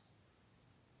guess?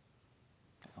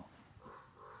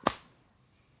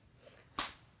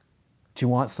 Do you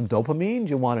want some dopamine?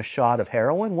 Do you want a shot of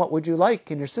heroin? What would you like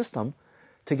in your system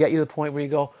to get you to the point where you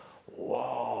go,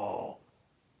 whoa?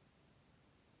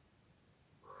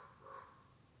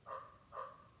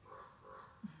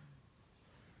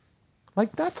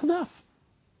 Like, that's enough.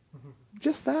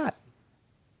 Just that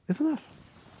is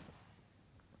enough.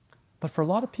 But for a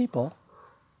lot of people,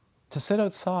 to sit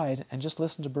outside and just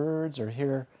listen to birds or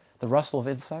hear the rustle of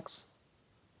insects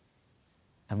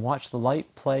and watch the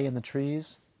light play in the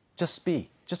trees, just be,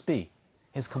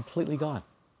 is completely gone.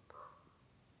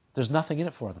 There's nothing in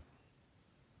it for them.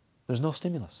 There's no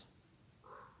stimulus.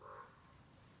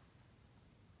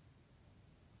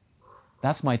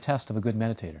 That's my test of a good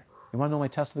meditator. You want to know my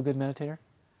test of a good meditator?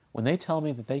 When they tell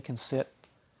me that they can sit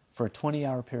for a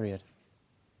 20-hour period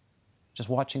just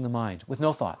watching the mind with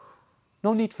no thought,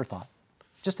 no need for thought,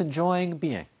 just enjoying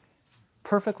being,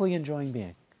 perfectly enjoying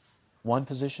being. One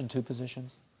position, two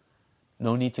positions.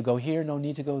 No need to go here, no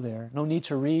need to go there. No need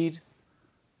to read,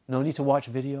 no need to watch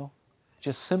video.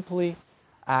 Just simply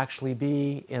actually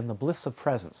be in the bliss of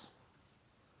presence.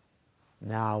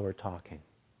 Now we're talking.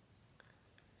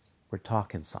 We're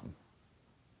talking something.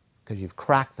 Because you've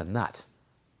cracked the nut.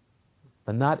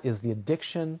 The nut is the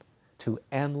addiction to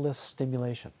endless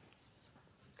stimulation.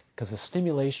 Because the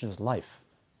stimulation is life.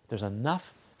 There's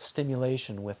enough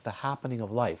stimulation with the happening of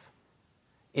life,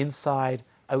 inside,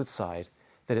 outside,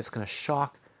 that it's going to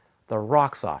shock the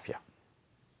rocks off you,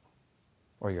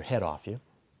 or your head off you,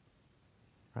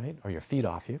 right? Or your feet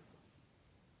off you.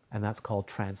 And that's called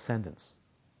transcendence.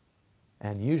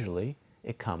 And usually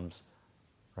it comes,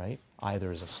 right,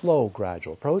 either as a slow,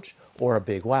 gradual approach or a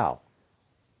big wow.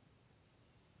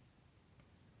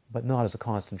 But not as a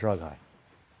constant drug high.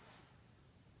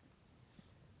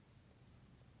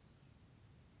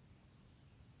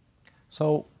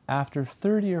 So after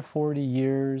 30 or 40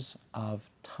 years of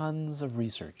tons of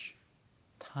research,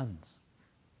 tons,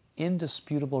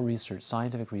 indisputable research,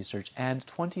 scientific research, and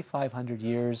 2,500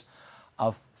 years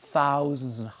of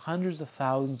thousands and hundreds of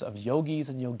thousands of yogis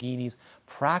and yoginis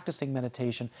practicing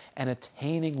meditation and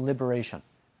attaining liberation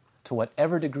to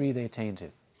whatever degree they attain to,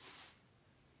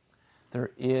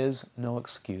 there is no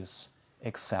excuse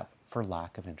except for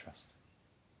lack of interest.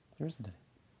 There isn't any.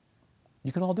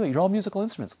 You can all do it. You're all musical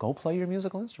instruments. Go play your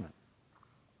musical instrument.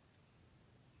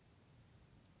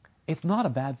 It's not a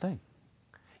bad thing.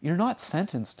 You're not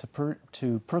sentenced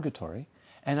to purgatory,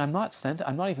 and I'm not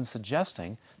even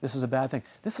suggesting this is a bad thing.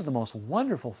 This is the most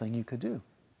wonderful thing you could do.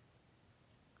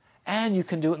 And you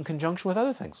can do it in conjunction with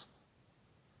other things.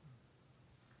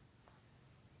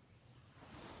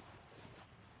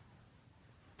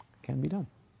 Can be done.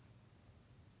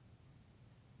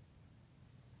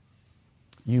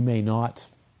 You may not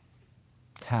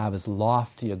have as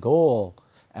lofty a goal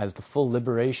as the full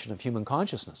liberation of human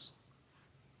consciousness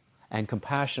and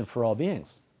compassion for all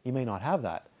beings. You may not have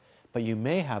that, but you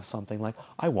may have something like,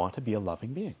 I want to be a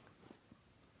loving being.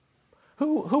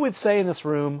 Who would say in this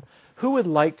room, who would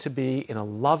like to be in a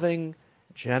loving,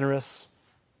 generous,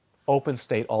 open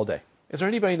state all day? Is there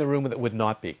anybody in the room that would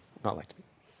not like to be?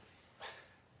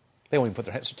 They won't even put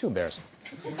their hands, it's too embarrassing.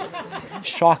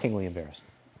 Shockingly embarrassing.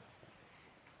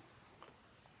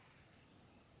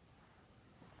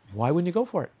 Why wouldn't you go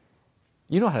for it?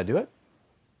 You know how to do it.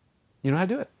 You know how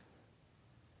to do it.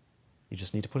 You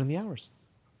just need to put in the hours.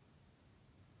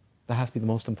 That has to be the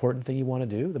most important thing you want to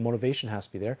do. The motivation has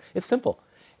to be there. It's simple.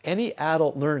 any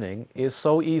adult learning is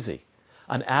so easy.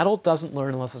 An adult doesn't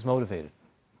learn unless it's motivated.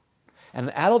 And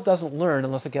an adult doesn't learn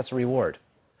unless it gets a reward.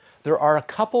 There are a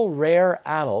couple rare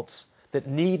adults that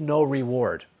need no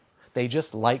reward. They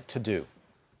just like to do.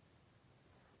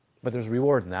 But there's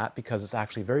reward in that because it's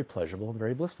actually very pleasurable and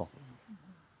very blissful.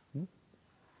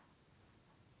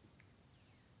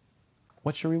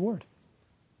 What's your reward?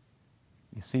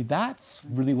 You see, that's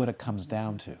really what it comes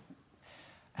down to.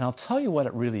 And I'll tell you what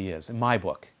it really is in my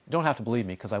book. You don't have to believe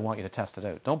me because I want you to test it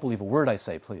out. Don't believe a word I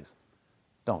say, please.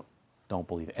 Don't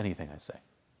believe anything I say.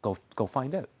 Go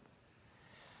find out.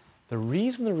 The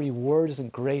reason the reward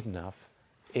isn't great enough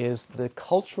is the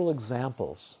cultural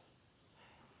examples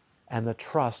and the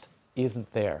trust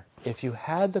isn't there. If you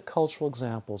had the cultural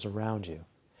examples around you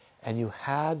and you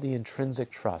had the intrinsic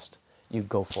trust, you'd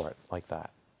go for it like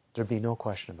that. There'd be no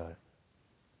question about it.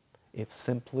 It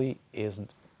simply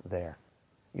isn't there.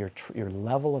 Your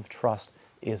level of trust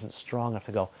isn't strong enough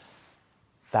to go,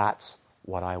 that's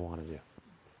what I want to do.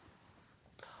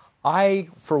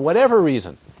 For whatever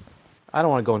reason, I don't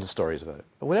want to go into stories about it,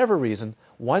 but whatever reason,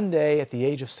 one day at the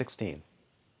age of 16,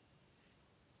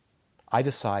 I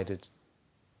decided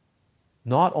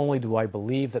not only do I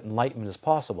believe that enlightenment is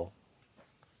possible,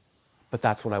 but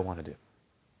that's what I want to do.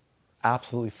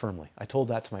 Absolutely firmly. I told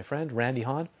that to my friend, Randy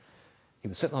Hahn. He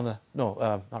was sitting on the,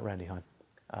 not Randy Hahn.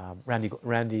 Randy,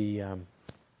 remember in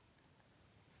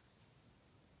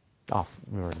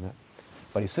a minute.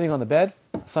 But he's sitting on the bed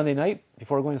Sunday night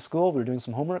before going to school. We were doing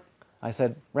some homework. I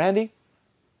said, Randy,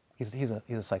 he's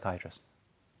a psychiatrist.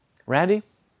 Randy,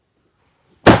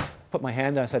 put my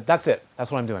hand down. I said, that's it.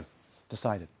 That's what I'm doing.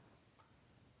 Decided.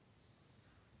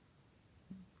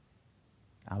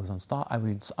 I was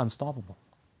unstoppable.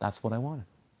 That's what I wanted.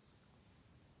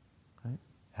 Right?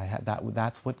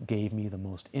 That's what gave me the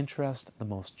most interest, the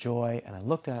most joy, and I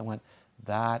looked at it and went,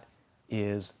 that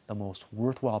is the most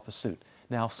worthwhile pursuit.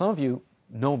 Now, some of you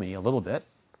know me a little bit.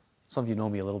 Some of you know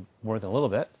me a little more than a little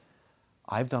bit.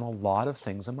 I've done a lot of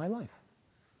things in my life.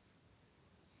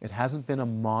 It hasn't been a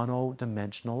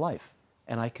mono-dimensional life,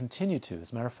 and I continue to.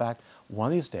 As a matter of fact, one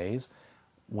of these days,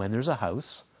 when there's a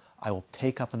house, I will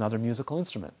take up another musical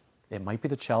instrument. It might be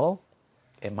the cello,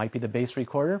 it might be the bass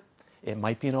recorder, it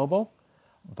might be an oboe,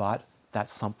 but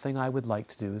that's something I would like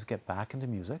to do is get back into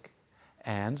music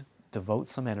and devote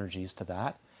some energies to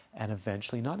that and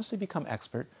eventually not necessarily become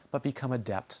expert, but become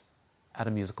adept at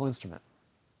a musical instrument.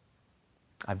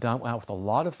 I've done well with a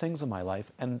lot of things in my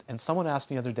life, and someone asked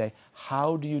me the other day,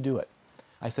 how do you do it?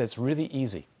 I said, it's really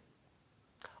easy.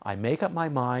 I make up my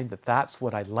mind that that's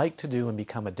what I'd like to do and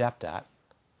become adept at,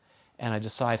 and I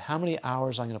decide how many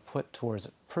hours I'm going to put towards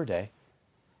it per day,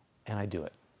 and I do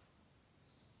it.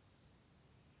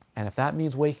 And if that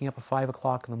means waking up at 5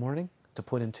 o'clock in the morning to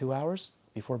put in 2 hours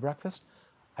before breakfast,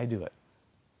 I do it.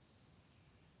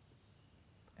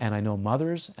 And I know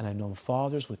mothers and I know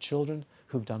fathers with children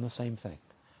who've done the same thing.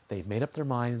 They've made up their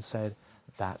mind and said,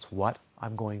 that's what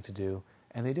I'm going to do,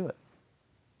 and they do it.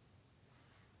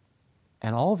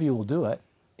 And all of you will do it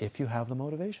if you have the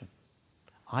motivation.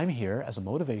 I'm here as a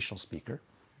motivational speaker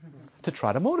to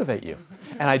try to motivate you.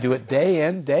 And I do it day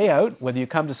in, day out, whether you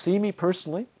come to see me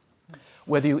personally,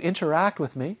 whether you interact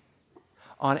with me,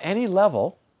 on any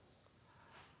level.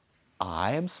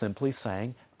 I am simply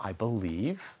saying, I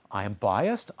believe, I am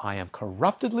biased, I am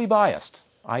corruptedly biased.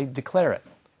 I declare it.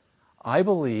 I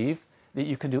believe that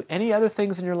you can do any other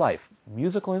things in your life,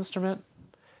 musical instrument,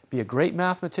 be a great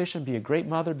mathematician, be a great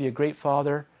mother, be a great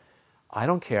father, I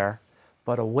don't care,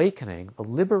 but awakening, the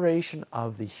liberation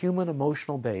of the human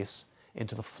emotional base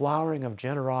into the flowering of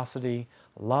generosity,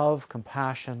 love,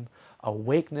 compassion,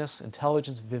 awakeness,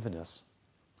 intelligence, vividness,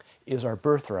 is our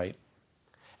birthright.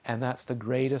 And that's the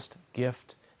greatest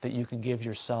gift that you can give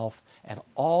yourself and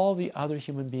all the other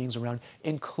human beings around,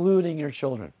 including your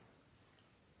children.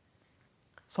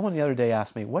 Someone the other day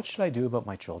asked me, what should I do about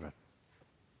my children?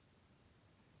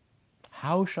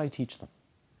 How should I teach them?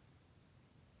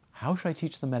 How should I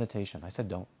teach them meditation? I said,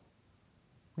 don't.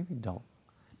 What do you mean don't?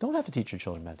 Don't have to teach your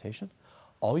children meditation.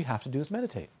 All you have to do is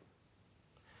meditate.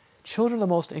 Children are the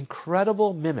most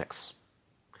incredible mimics.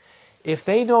 If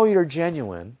they know you're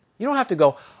genuine, you don't have to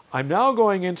go, I'm now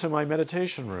going into my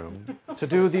meditation room to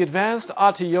do the advanced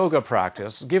Ati Yoga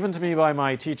practice given to me by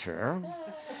my teacher.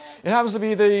 It happens to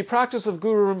be the practice of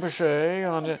Guru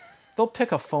Rinpoche. They'll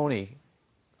pick a phony.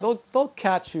 They'll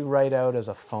catch you right out as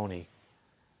a phony.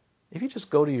 If you just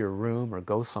go to your room or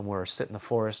go somewhere or sit in the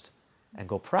forest and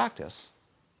go practice,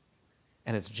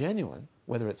 and it's genuine,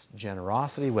 whether it's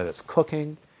generosity, whether it's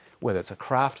cooking, whether it's a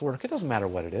craft work, it doesn't matter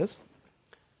what it is.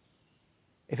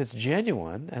 If it's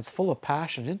genuine and it's full of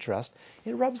passion and interest,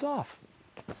 it rubs off.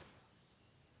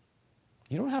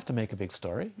 You don't have to make a big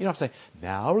story. You don't have to say,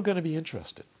 now we're going to be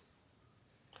interested.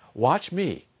 Watch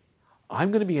me.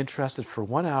 I'm going to be interested for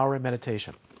 1 hour in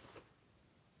meditation.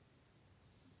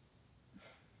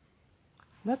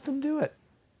 Let them do it.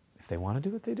 If they want to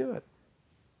do it, they do it.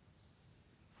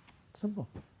 Simple.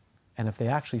 And if they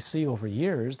actually see over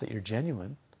years that you're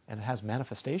genuine and it has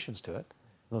manifestations to it,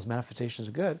 and those manifestations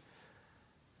are good,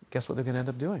 guess what they're going to end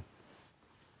up doing?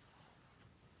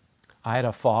 I had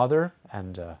a father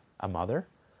and a mother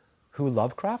who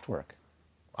loved craft work.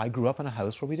 I grew up in a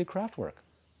house where we did craft work.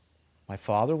 My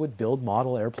father would build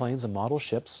model airplanes and model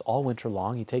ships all winter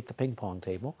long. He'd take the ping pong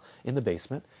table in the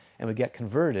basement and would get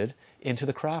converted into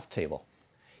the craft table.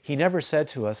 He never said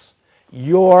to us,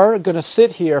 you're going to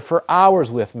sit here for hours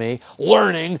with me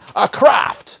learning a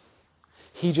craft.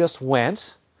 He just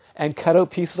went and cut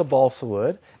out pieces of balsa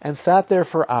wood and sat there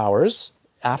for hours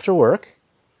after work,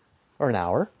 or an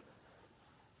hour,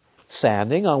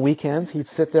 sanding. On weekends, he'd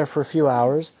sit there for a few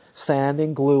hours,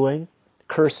 sanding, gluing,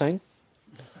 cursing,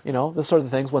 the sort of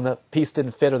things when the piece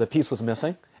didn't fit or the piece was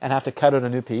missing and have to cut out a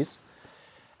new piece.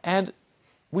 And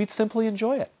we'd simply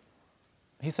enjoy it.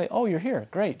 He'd say, oh, you're here.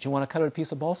 Great. Do you want to cut out a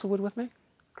piece of balsa wood with me?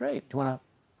 Great. Do you want to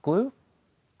glue?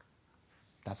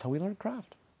 That's how we learned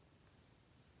craft.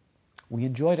 We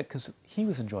enjoyed it because he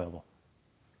was enjoyable.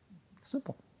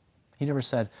 Simple. He never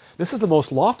said, this is the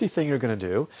most lofty thing you're going to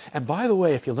do. And by the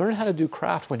way, if you learn how to do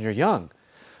craft when you're young,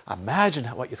 imagine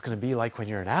what it's going to be like when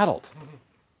you're an adult.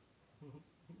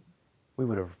 We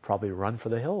would have probably run for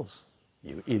the hills,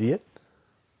 you idiot.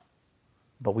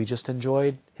 But we just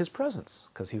enjoyed his presence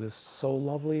because he was so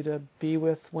lovely to be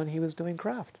with when he was doing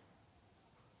craft.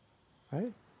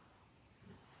 Right?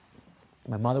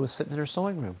 My mother was sitting in her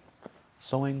sewing room,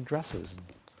 sewing dresses. And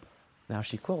now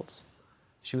she quilts.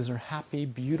 She was in her happy,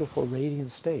 beautiful,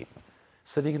 radiant state,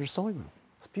 sitting in her sewing room.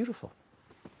 It's beautiful.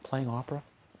 Playing opera.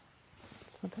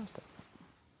 It's fantastic.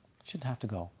 She didn't have to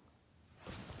go.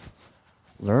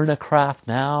 Learn a craft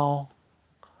now,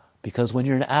 because when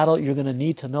you're an adult, you're going to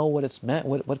need to know what it's meant,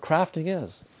 what crafting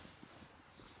is.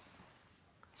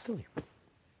 It's silly.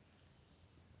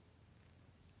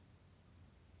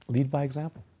 Lead by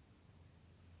example.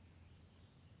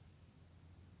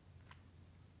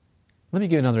 Let me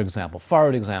give you another example,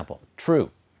 far-out example.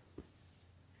 True.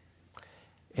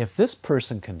 If this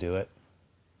person can do it,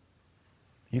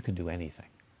 you can do anything.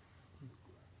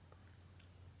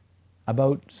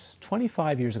 About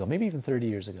 25 years ago, maybe even 30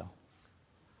 years ago,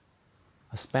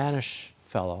 a Spanish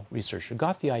fellow, researcher,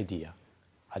 got the idea,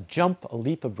 a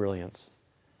leap of brilliance,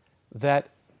 that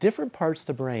different parts of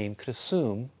the brain could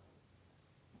assume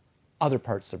other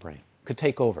parts of the brain, could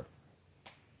take over.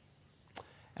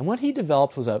 And what he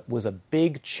developed was a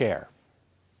big chair.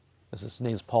 His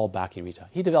name's Paul Bach-y-Rita.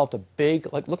 He developed a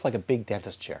big, looked like a big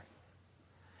dentist chair.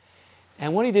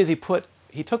 And what he did is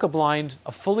he took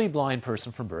a fully blind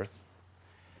person from birth,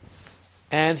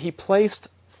 and he placed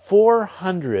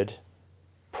 400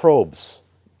 probes,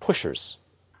 pushers,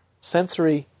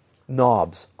 sensory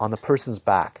knobs on the person's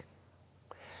back.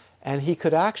 And he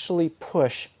could actually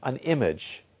push an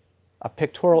image, a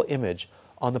pictorial image,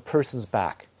 on the person's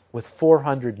back with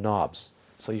 400 knobs.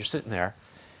 So you're sitting there,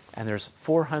 and there's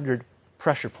 400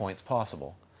 pressure points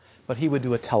possible. But he would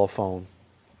do a telephone,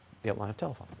 the outline of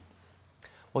telephone.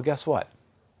 Well, guess what?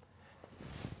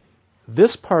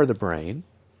 This part of the brain,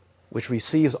 which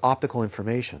receives optical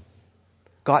information,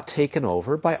 got taken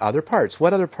over by other parts.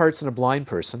 What other parts in a blind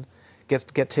person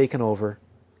take over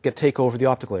the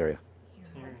optical area?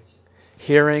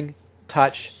 Hearing,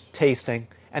 touch, tasting,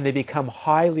 and they become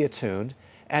highly attuned,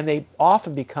 and they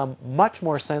often become much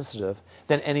more sensitive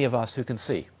than any of us who can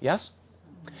see. Yes?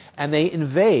 And they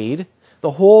invade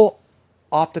the whole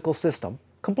optical system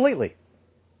completely.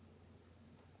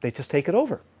 They just take it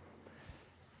over.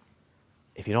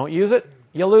 If you don't use it,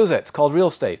 you lose it. It's called real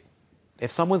estate.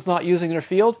 If someone's not using their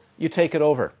field, you take it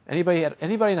over. Anybody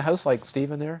in a house like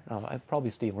Steve in there? Oh,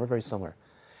 probably Steve. We're very similar.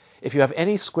 If you have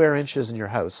any square inches in your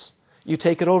house, you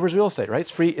take it over as real estate, right?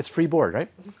 It's free board, right?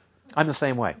 I'm the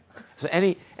same way. So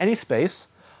any space,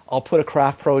 I'll put a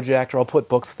craft project, or I'll put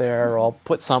books there, or I'll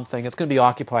put something. It's going to be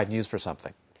occupied and used for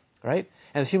something, right?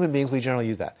 And as human beings, we generally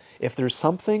use that. If there's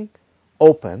something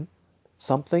open,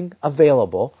 something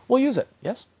available, we'll use it.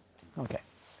 Yes? Okay.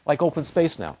 Like open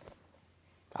space now.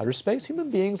 Outer space,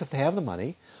 human beings, if they have the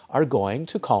money, are going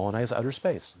to colonize outer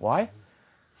space. Why?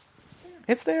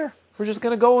 It's there. We're just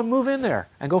going to go and move in there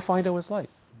and go find out what it's like.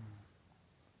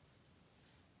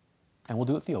 And we'll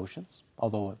do it with the oceans,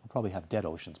 although we'll probably have dead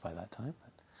oceans by that time.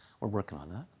 But we're working on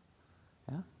that.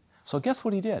 Yeah? So guess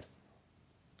what he did?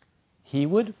 He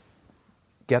would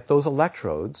get those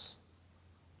electrodes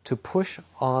to push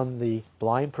on the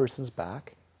blind person's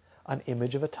back an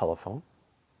image of a telephone.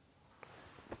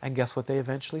 And guess what they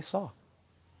eventually saw?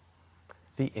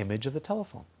 The image of the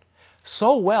telephone.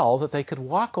 So well that they could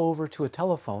walk over to a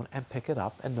telephone and pick it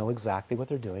up and know exactly what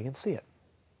they're doing and see it.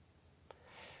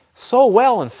 So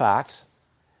well, in fact,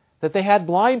 that they had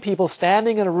blind people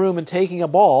standing in a room and taking a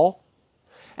ball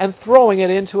and throwing it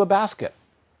into a basket.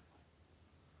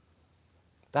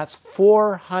 That's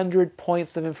 400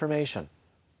 points of information.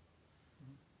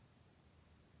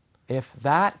 If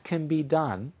that can be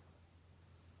done,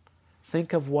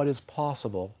 think of what is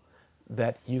possible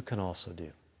that you can also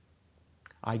do.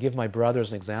 I give my brother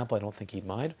as an example. I don't think he'd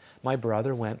mind. My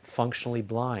brother went functionally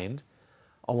blind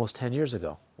almost 10 years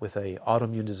ago with an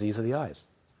autoimmune disease of the eyes.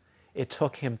 It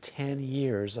took him 10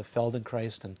 years of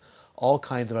Feldenkrais and all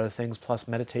kinds of other things, plus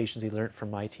meditations he learned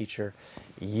from my teacher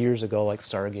years ago, like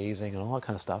stargazing and all that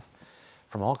kind of stuff,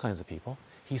 from all kinds of people.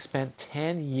 He spent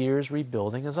 10 years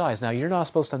rebuilding his eyes. Now, you're not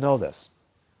supposed to know this.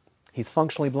 He's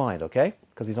functionally blind, okay?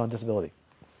 Because he's on disability.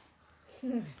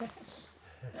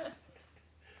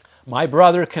 My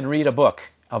brother can read a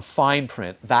book of fine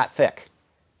print that thick.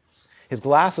 His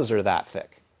glasses are that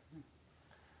thick.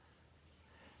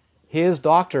 His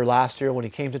doctor last year, when he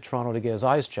came to Toronto to get his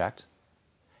eyes checked,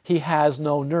 he has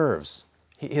no nerves.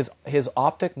 His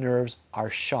optic nerves are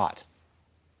shot.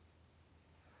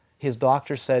 His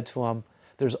doctor said to him,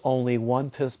 there's only one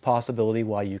possibility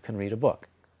why you can read a book.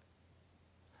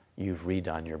 You've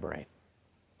redone your brain.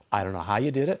 I don't know how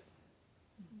you did it,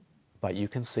 but you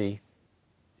can see,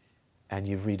 and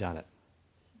you've redone it.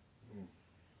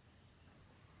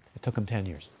 It took him 10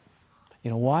 years.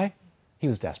 You know why? He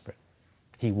was desperate.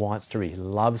 He wants to read. He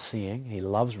loves seeing. He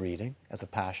loves reading as a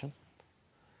passion.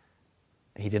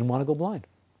 He didn't want to go blind.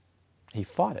 He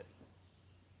fought it.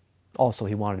 Also,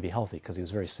 he wanted to be healthy because he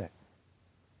was very sick.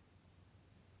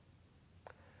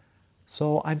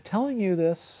 So I'm telling you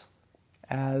this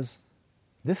as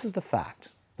this is the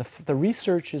fact. The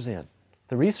research is in.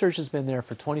 The research has been there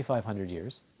for 2,500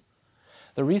 years.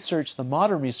 The research, the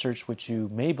modern research, which you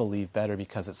may believe better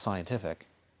because it's scientific,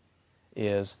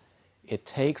 is it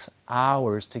takes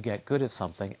hours to get good at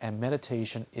something, and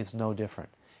meditation is no different.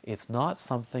 It's not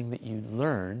something that you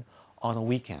learn on a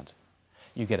weekend.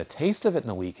 You get a taste of it in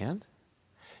a weekend.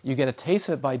 You get a taste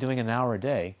of it by doing an hour a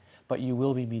day, but you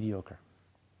will be mediocre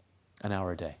an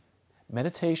hour a day.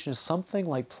 Meditation is something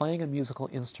like playing a musical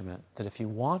instrument that if you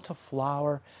want to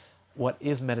flower what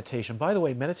is meditation, by the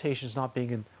way, meditation is not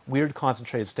being in weird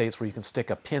concentrated states where you can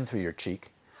stick a pin through your cheek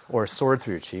or a sword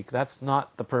through your cheek. That's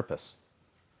not the purpose.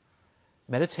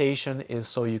 Meditation is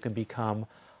so you can become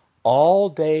all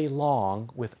day long,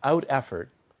 without effort,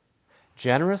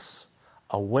 generous,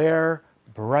 aware,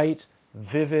 bright,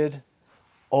 vivid,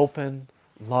 open,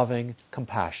 loving,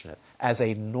 compassionate, as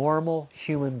a normal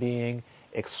human being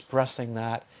expressing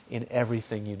that in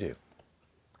everything you do.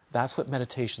 That's what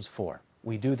meditation's for.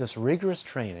 We do this rigorous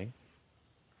training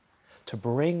to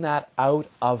bring that out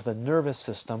of the nervous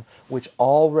system, which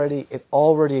already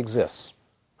exists.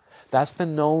 That's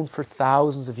been known for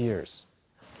thousands of years.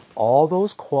 All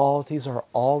those qualities are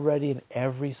already in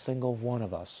every single one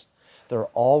of us. They're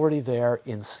already there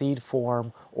in seed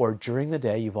form or during the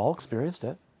day. You've all experienced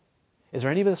it. Is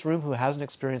there any of this room who hasn't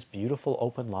experienced beautiful,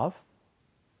 open love?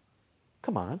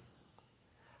 Come on.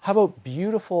 How about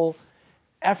beautiful,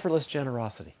 effortless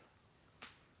generosity?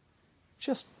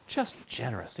 Just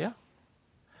generous, yeah?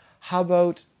 How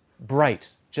about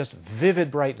bright, just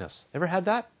vivid brightness? Ever had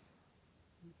that?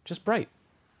 Just bright.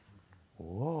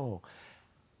 Whoa.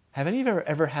 Have any of you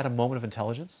ever had a moment of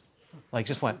intelligence? Like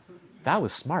just went, that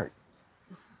was smart.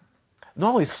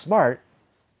 Not only smart,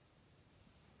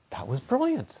 that was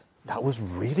brilliant. That was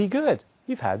really good.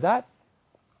 You've had that.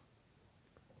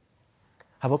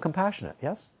 How about compassionate?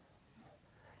 Yes?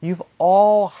 You've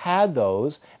all had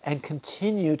those and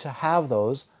continue to have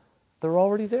those. They're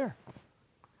already there.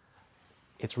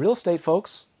 It's real estate,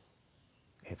 folks.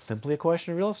 It's simply a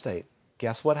question of real estate.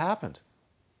 Guess what happened?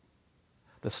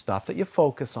 The stuff that you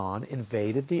focus on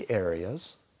invaded the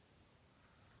areas.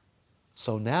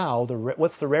 So now,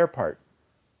 what's the rare part?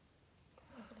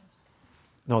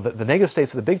 No, the negative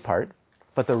state's the big part,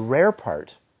 but the rare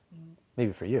part,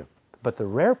 maybe for you, but the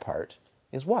rare part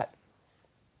is what?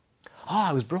 Oh,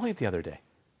 I was brilliant the other day.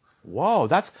 Whoa,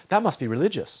 that must be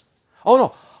religious. Oh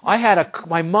no,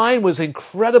 my mind was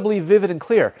incredibly vivid and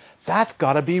clear. That's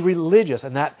got to be religious,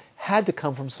 and that had to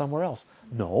come from somewhere else.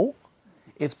 No,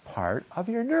 it's part of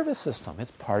your nervous system.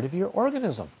 It's part of your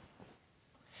organism.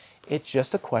 It's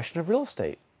just a question of real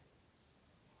estate.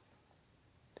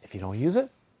 If you don't use it,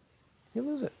 you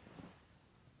lose it.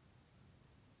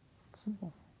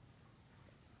 Simple.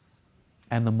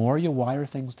 And the more you wire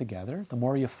things together, the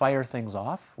more you fire things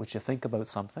off, which you think about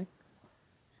something,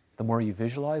 the more you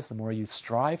visualize, the more you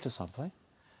strive to something,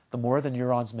 the more the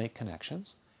neurons make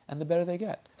connections, and the better they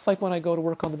get. It's like when I go to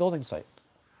work on the building site.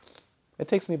 It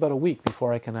takes me about a week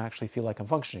before I can actually feel like I'm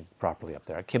functioning properly up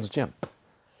there at Kim's gym.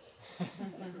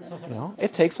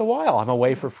 It takes a while. I'm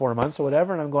away for 4 months or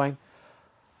whatever, and I'm going,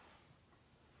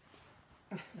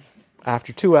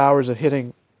 after 2 hours of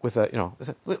hitting with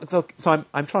so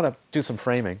I'm trying to do some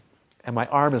framing, and my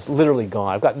arm is literally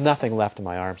gone. I've got nothing left in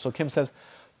my arm. So Kim says,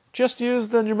 just use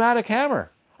the pneumatic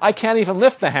hammer. I can't even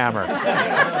lift the hammer.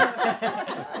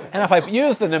 And if I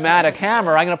use the pneumatic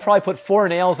hammer, I'm going to probably put 4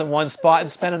 nails in one spot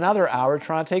and spend another hour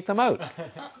trying to take them out.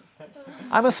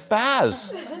 I'm a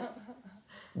spaz.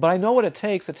 But I know what it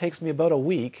takes. It takes me about a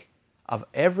week of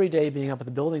every day being up at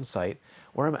the building site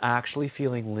where I'm actually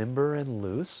feeling limber and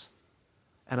loose,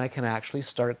 and I can actually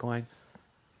start going,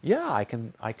 yeah, I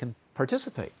can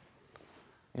participate.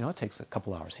 It takes a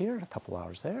couple hours here, and a couple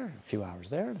hours there, and a few hours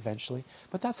there, and eventually.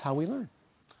 But that's how we learn.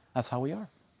 That's how we are.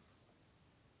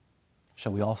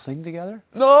 Shall we all sing together?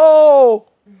 No!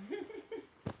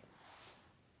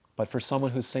 But for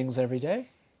someone who sings every day,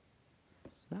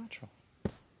 it's natural.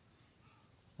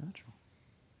 Natural.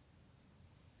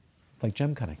 It's like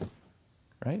gem cutting,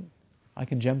 right? I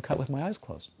can gem cut with my eyes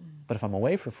closed. But if I'm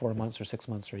away for 4 months or 6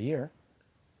 months or a year,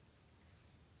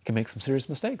 I can make some serious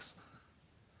mistakes.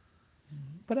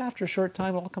 But after a short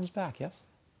time, it all comes back, yes?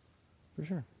 For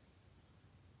sure.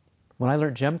 When I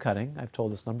learned gem cutting, I've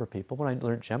told this number of people, when I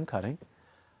learned gem cutting,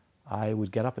 I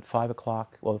would get up at 5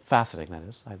 o'clock, well, faceting that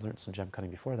is. I learned some gem cutting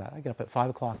before that. I'd get up at 5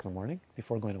 o'clock in the morning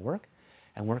before going to work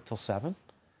and work till 7,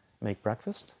 make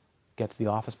breakfast, get to the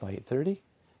office by 8:30,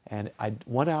 and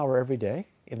 1 hour every day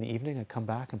in the evening I'd come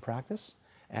back and practice,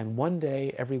 and 1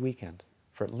 day every weekend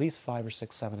for at least 5 or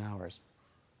 6, 7 hours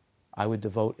I would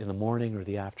devote in the morning or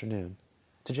the afternoon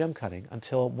to gem cutting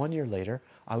until 1 year later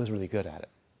I was really good at it.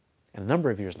 And a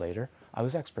number of years later, I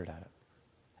was expert at it.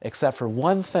 Except for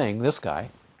one thing, this guy,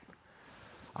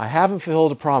 I haven't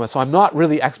fulfilled a promise, so I'm not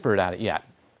really expert at it yet,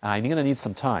 and I'm going to need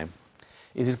some time,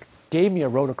 is he gave me a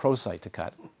rhodochrosite to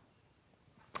cut.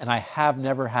 And I have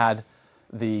never had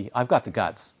I've got the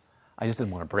guts. I just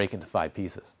didn't want to break into 5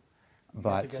 pieces.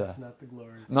 But the guts, not the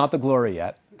glory. Not the glory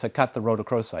yet, to cut the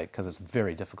rhodochrosite, because it's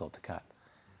very difficult to cut.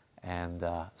 And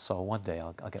so one day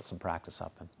I'll get some practice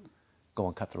up and go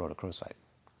and cut the rhodochrosite.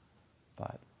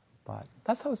 But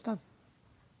that's how it's done.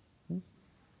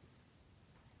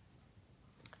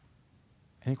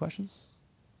 Any questions?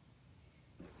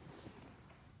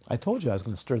 I told you I was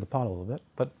going to stir the pot a little bit,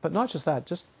 but not just that,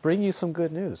 just bring you some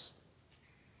good news.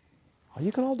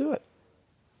 You can all do it.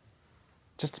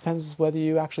 Just depends whether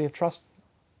you actually have trust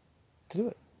to do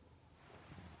it.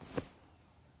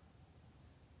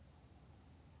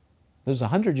 There's a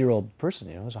 100-year-old person,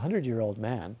 there's a 100-year-old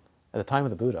man at the time of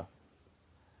the Buddha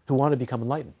who wanted to become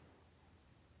enlightened.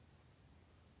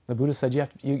 The Buddha said, you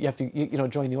have to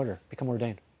join the order, become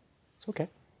ordained. It's okay.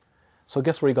 So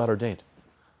guess where he got ordained?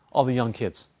 All the young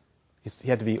kids. He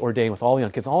had to be ordained with all the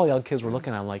young kids. All the young kids were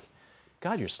looking at him like,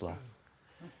 God, you're slow.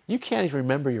 You can't even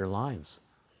remember your lines.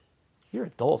 You're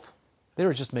an adult. They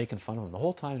were just making fun of him. The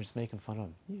whole time, just making fun of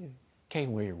him. You can't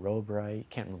even wear your robe right. You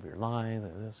can't remember your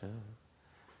lines.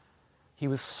 He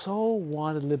was so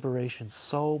wanted liberation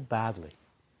so badly,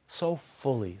 so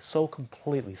fully, so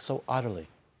completely, so utterly.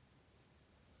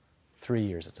 3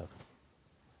 years it took him.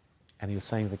 And he was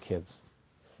saying to the kids,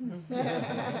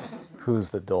 who's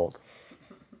the dolt?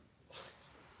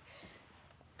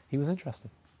 He was interested.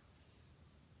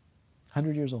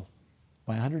 100 years old.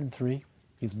 By 103,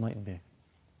 he's an enlightened being.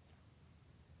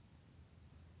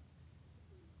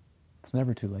 It's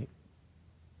never too late.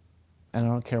 And I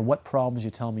don't care what problems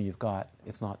you tell me you've got,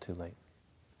 it's not too late.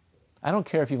 I don't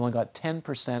care if you've only got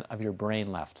 10% of your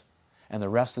brain left and the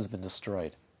rest has been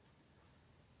destroyed.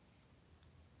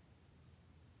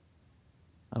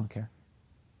 I don't care.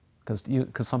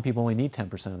 Because some people only need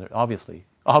 10% of their... Obviously,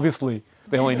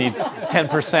 they only need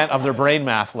 10% of their brain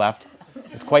mass left.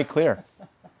 It's quite clear.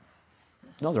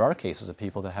 No, there are cases of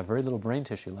people that have very little brain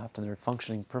tissue left and they're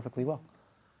functioning perfectly well.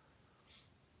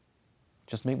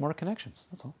 Just make more connections,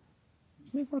 that's all.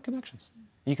 Just make more connections.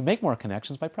 You can make more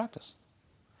connections by practice.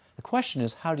 The question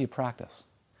is, how do you practice?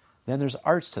 Then there's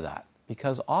arts to that,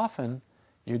 because often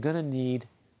you're going to need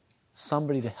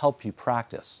somebody to help you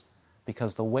practice,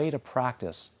 because the way to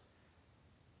practice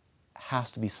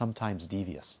has to be sometimes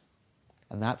devious.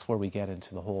 And that's where we get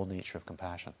into the whole nature of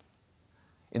compassion.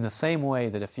 In the same way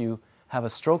that if you have a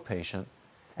stroke patient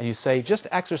and you say, just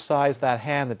exercise that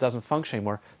hand that doesn't function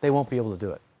anymore, they won't be able to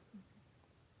do it.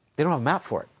 They don't have a map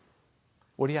for it.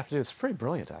 What do you have to do? It's pretty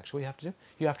brilliant, actually. What do you have to do?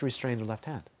 You have to restrain your left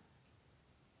hand.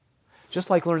 Just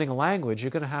like learning a language,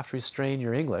 you're going to have to restrain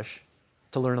your English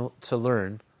to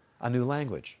learn a new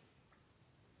language.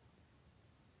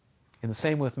 In the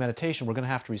same way with meditation, we're going to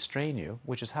have to restrain you,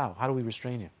 which is how? How do we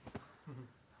restrain you?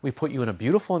 We put you in a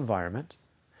beautiful environment.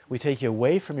 We take you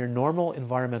away from your normal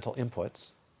environmental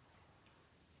inputs.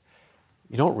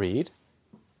 You don't read.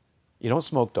 You don't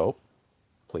smoke dope,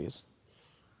 please.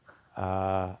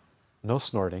 No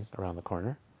snorting around the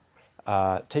corner.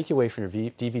 Take you away from your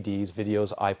DVDs,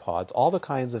 videos, iPods, all the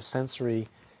kinds of sensory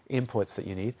inputs that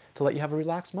you need to let you have a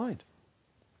relaxed mind.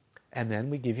 And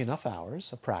then we give you enough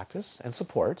hours of practice and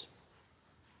support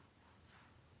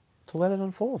to let it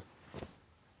unfold.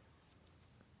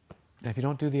 And if you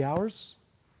don't do the hours,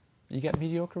 you get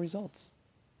mediocre results.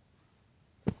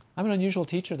 I'm an unusual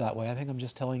teacher that way. I think I'm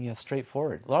just telling you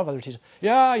straightforward. A lot of other teachers,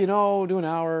 yeah, do an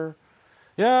hour.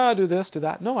 Yeah, do this, do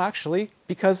that. No, actually,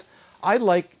 because I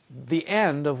like the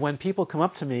end of when people come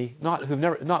up to me, not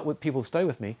with people who study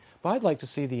with me, but I'd like to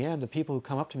see the end of people who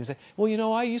come up to me and say,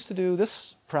 well, I used to do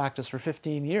this practice for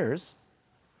 15 years,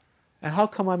 and how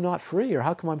come I'm not free, or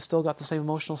how come I'm still got the same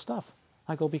emotional stuff?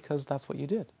 I go, because that's what you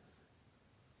did.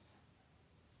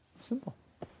 Simple.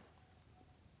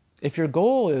 If your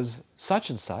goal is such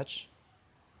and such,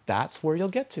 that's where you'll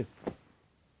get to.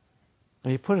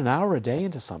 Now, you put an hour a day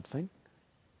into something,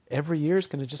 every year is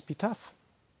going to just be tough.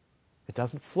 It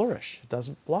doesn't flourish. It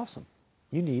doesn't blossom.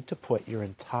 You need to put your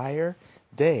entire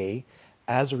day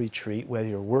as a retreat, whether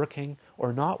you're working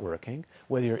or not working,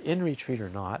 whether you're in retreat or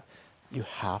not. You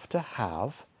have to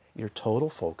have your total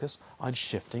focus on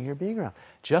shifting your being around.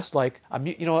 Just like, a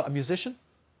musician?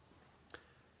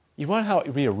 You want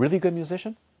to be a really good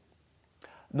musician?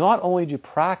 Not only do you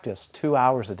practice 2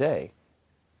 hours a day,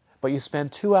 but you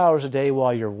spend 2 hours a day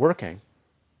while you're working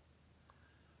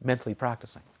mentally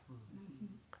practicing.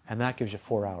 And that gives you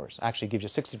 4 hours. Actually, it gives you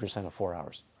 60% of 4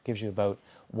 hours. It gives you about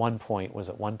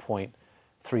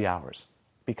 1.3 hours.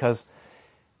 Because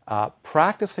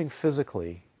practicing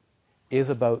physically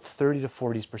is about 30 to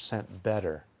 40%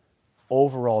 better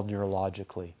overall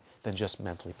neurologically than just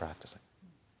mentally practicing.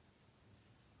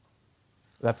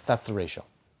 That's the ratio.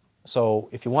 So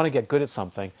if you want to get good at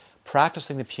something,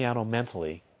 practicing the piano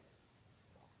mentally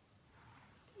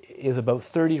is about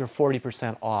 30 or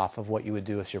 40% off of what you would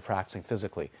do if you're practicing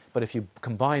physically. But if you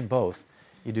combine both,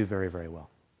 you do very, very well.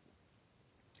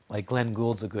 Like Glenn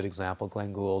Gould's a good example.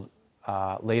 Glenn Gould,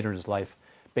 later in his life,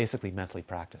 basically mentally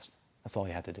practiced. That's all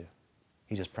he had to do.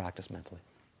 He just practiced mentally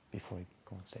before he'd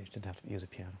go on stage. Didn't have to use a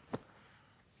piano.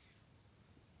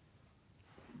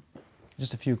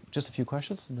 Just a few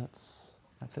questions, and that's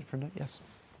it for now. Yes.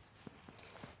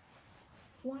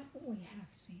 Why don't we have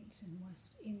saints in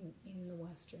the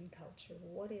Western culture?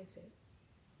 What is it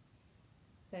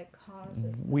that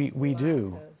causes we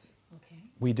do. Okay.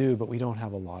 We do, but we don't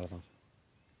have a lot of them.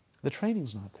 The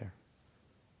training's not there.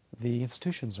 The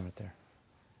institutions aren't there.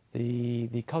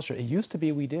 The culture. It used to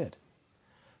be we did.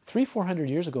 300-400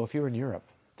 years ago, if you were in Europe,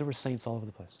 there were saints all over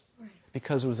the place. Right.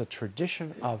 Because it was a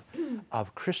tradition of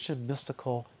Christian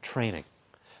mystical training.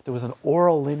 There was an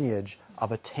oral lineage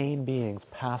of attained beings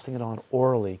passing it on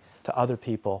orally to other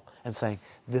people and saying,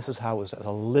 this is how it was,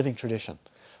 a living tradition.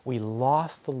 We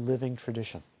lost the living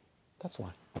tradition. That's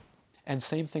why. And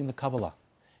same thing, the Kabbalah.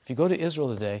 If you go to Israel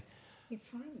today, You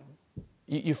find them.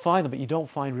 you find them, but you don't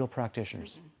find real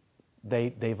practitioners.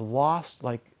 They've lost,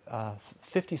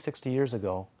 50, 60 years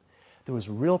ago, there was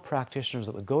real practitioners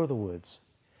that would go to the woods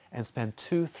and spend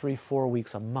 2, 3, 4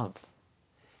 weeks a month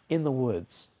in the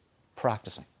woods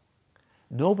practicing.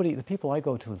 The people I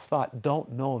go to in Svat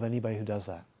don't know of anybody who does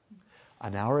that.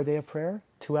 An hour a day of prayer,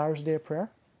 2 hours a day of prayer,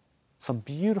 some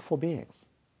beautiful beings,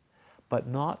 but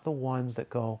not the ones that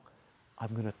go,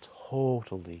 I'm going to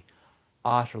totally,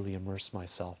 utterly immerse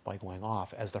myself by going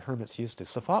off, as the hermits used to.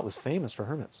 Safat was famous for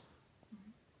hermits.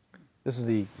 This is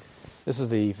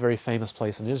the very famous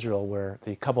place in Israel where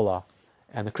the Kabbalah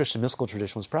and the Christian mystical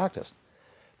tradition was practiced.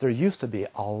 There used to be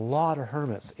a lot of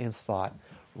hermits in Sfat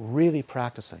really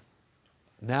practicing.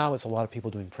 Now it's a lot of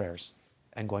people doing prayers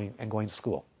and going to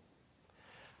school.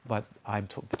 But I'm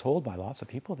told by lots of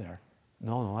people there,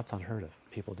 no, that's unheard of,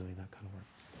 people doing that kind of work.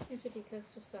 Is it because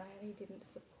society didn't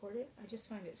support it? I just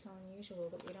find it so unusual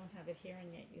that we don't have it here,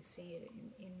 and yet you see it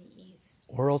in the East.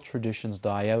 Oral traditions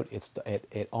die out.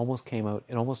 It almost came out.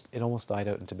 It almost died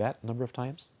out in Tibet a number of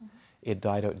times. Mm-hmm. It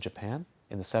died out in Japan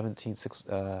in the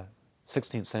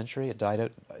 16th century. It died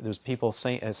out. There's people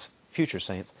as future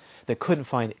saints that couldn't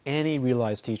find any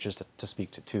realized teachers to speak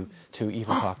to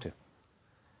even talk to.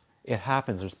 It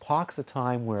happens. There's pockets of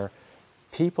time where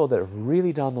people that have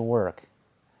really done the work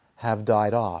have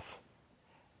died off,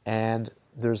 And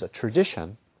there's a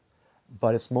tradition,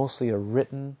 but it's mostly a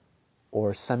written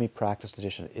or semi-practiced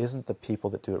tradition. It isn't the people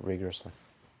that do it rigorously.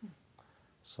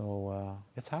 So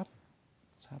it's happened.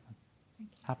 It's happened.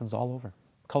 Happens all over,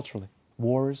 culturally.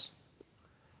 Wars,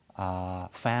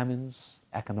 famines,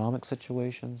 economic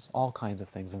situations, all kinds of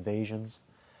things, invasions,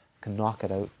 can knock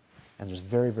it out. And there's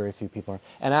very, very few people.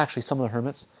 And actually, some of the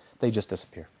hermits, they just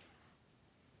disappear.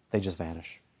 They just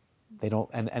vanish. They don't.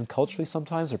 And culturally,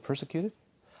 sometimes they're persecuted.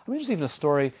 I mean, there's even a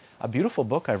story, a beautiful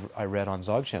book I read on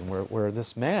Dzogchen, where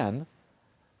this man,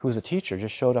 who was a teacher,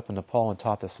 just showed up in Nepal and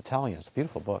taught this Italian. It's a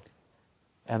beautiful book.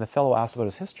 And the fellow asked about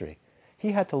his history.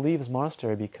 He had to leave his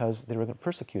monastery because they were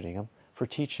persecuting him for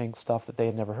teaching stuff that they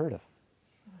had never heard of.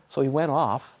 So he went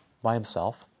off by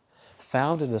himself,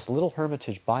 founded this little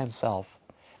hermitage by himself,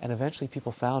 and eventually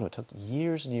people found him. It took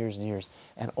years and years and years.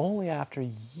 And only after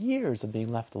years of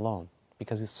being left alone,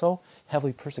 because he was so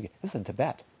heavily persecuted. This is in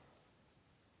Tibet.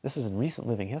 This is in recent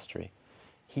living history.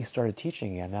 He started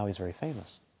teaching again. Now he's very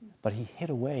famous. But he hid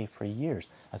away for years.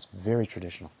 That's very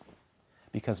traditional.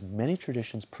 Because many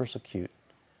traditions persecute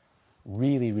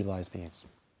really realized beings.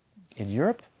 In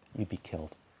Europe, you'd be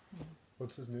killed.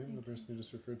 What's his name, the person you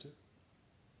just referred to?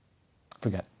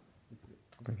 Forget.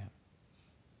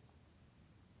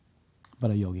 But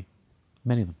a yogi.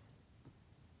 Many of them.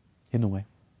 Hidden away.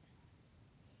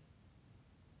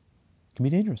 Can be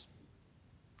dangerous.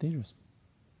 Dangerous.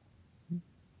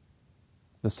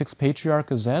 The sixth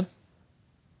patriarch of Zen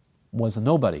was a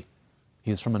nobody. He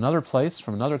was from another place,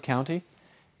 from another county.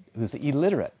 He was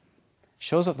illiterate.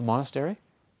 Shows up at the monastery.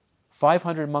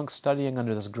 500 monks studying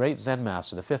under this great Zen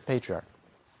master, the fifth patriarch.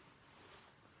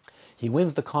 He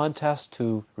wins the contest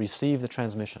to receive the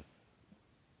transmission.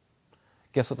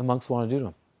 Guess what the monks want to do to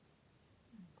him?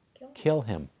 Kill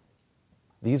him.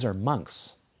 These are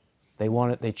monks.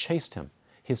 They chased him.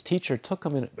 His teacher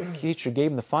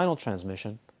gave him the final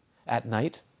transmission at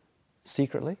night,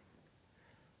 secretly,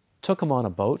 took him on a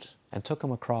boat and took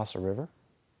him across a river,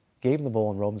 gave him the bowl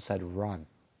and robe and said, "Run.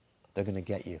 They're going to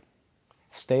get you."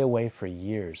 Stay away for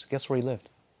years. Guess where he lived?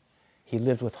 He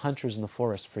lived with hunters in the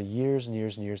forest for years and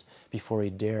years and years before he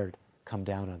dared come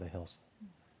down out of the hills.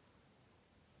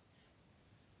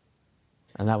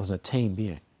 And that was an attained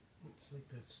being. It's like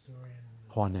that story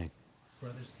in Huaneng.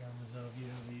 Brothers Karamazov,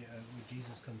 when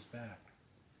Jesus comes back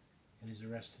and is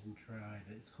arrested and tried.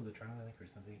 It's called The Trial, I think, or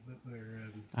something. But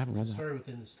I haven't read it's a that. story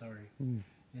within the story, in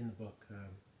the book.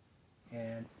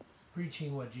 And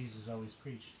preaching what Jesus always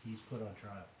preached, he's put on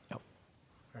trial. Yep.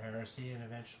 For heresy, and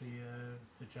eventually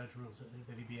the judge rules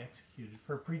that he be executed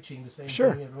for preaching the same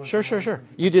Sure, thing. Everyone's sure. going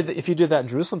If you did that in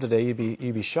Jerusalem today,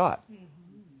 you'd be shot.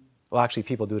 Well, actually,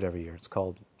 people do it every year. It's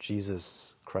called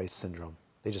Jesus Christ syndrome.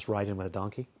 They just ride in with a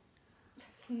donkey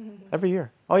every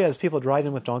year. Oh yeah, there's people that ride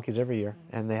in with donkeys every year,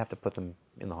 and they have to put them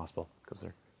in the hospital because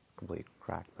they're completely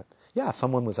cracked. But yeah, if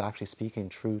someone was actually speaking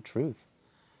true truth,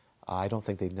 I don't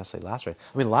think they'd necessarily lacerated.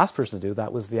 I mean, the last person to do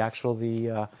that was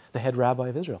the head rabbi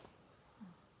of Israel.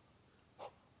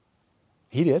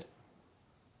 He did.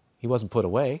 He wasn't put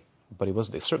away, but he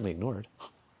wasn't certainly ignored.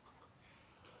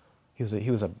 He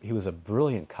was a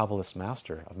brilliant Kabbalist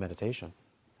master of meditation,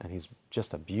 and he's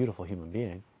just a beautiful human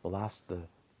being.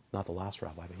 Not the last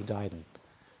rabbi, but he died in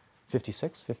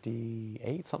 56,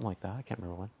 58, something like that. I can't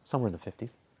remember when. Somewhere in the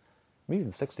 50s, maybe in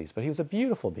the 60s. But he was a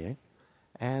beautiful being,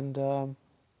 and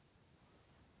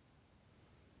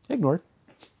ignored.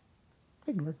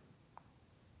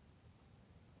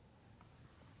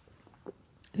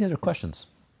 Any other questions?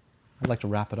 I'd like to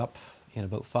wrap it up in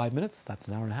about 5 minutes. That's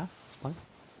an hour and a half. That's fine.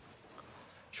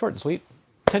 Short and sweet.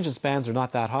 Attention spans are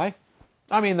not that high.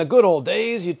 I mean, the good old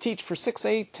days, you teach for 6,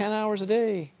 8, 10 hours a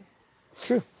day. It's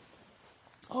true.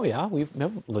 Oh yeah,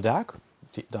 remember Ladakh?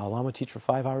 Dalai Lama teach for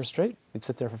 5 hours straight. We'd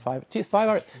sit there for 5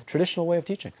 hours. Traditional way of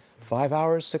teaching. 5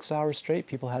 hours, 6 hours straight.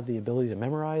 People had the ability to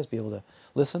memorize, be able to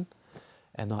listen,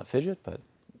 and not fidget. But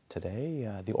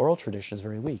today, the oral tradition is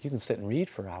very weak. You can sit and read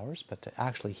for hours, but to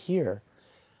actually hear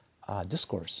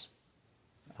discourse,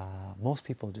 most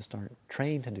people just aren't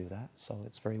trained to do that, so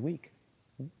it's very weak.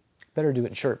 Better do it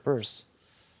in short bursts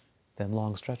than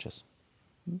long stretches.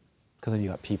 Because then you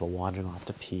got people wandering off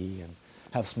to pee and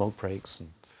have smoke breaks.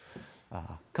 And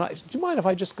do you mind if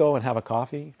I just go and have a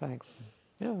coffee? Thanks.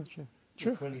 Yeah, that's true.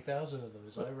 True. 20,000 of them,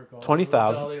 as I recall.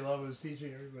 20,000. Dalai Lama was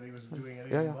teaching, everybody was doing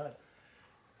anything but.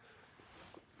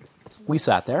 We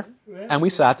sat there, and we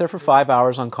sat there for 5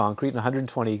 hours on concrete in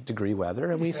 120-degree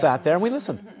weather, and we sat there and we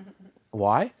listened.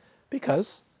 Why?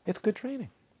 Because it's good training.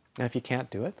 And if you can't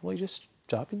do it, well, you just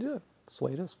stop and do it. That's the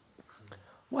way it is.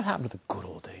 What happened to the good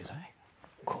old days, eh?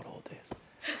 Good old days.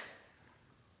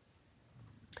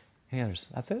 Any others?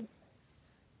 That's it?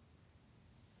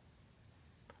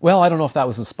 Well, I don't know if that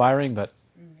was inspiring, but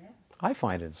Yes. I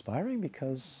find it inspiring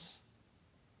because...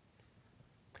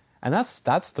 And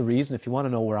that's the reason, if you want to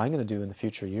know where I'm going to do in the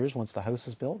future years once the house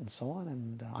is built and so on,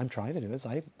 and I'm trying to do is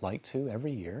I'd like to,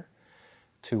 every year,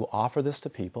 to offer this to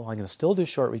people. I'm going to still do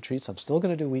short retreats. I'm still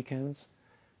going to do weekends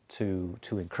to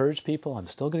encourage people. I'm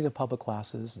still going to give public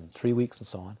classes in 3 weeks and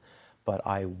so on. But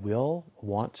I will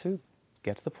want to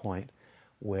get to the point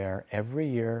where every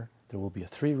year there will be a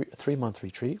three-month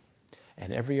retreat,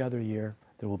 and every other year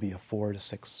there will be a 4 to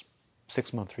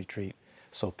 6-month retreat.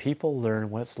 So people learn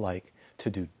what it's like to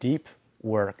do deep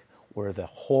work where the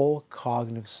whole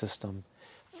cognitive system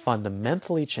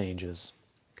fundamentally changes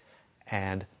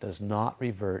and does not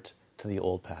revert to the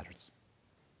old patterns.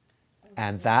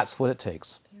 And that's what it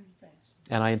takes. Very impressive.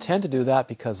 And I intend to do that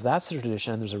because that's the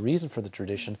tradition, and there's a reason for the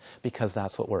tradition, because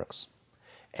that's what works.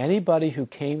 Anybody who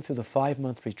came through the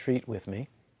 5-month retreat with me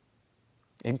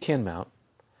in Kinmount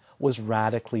was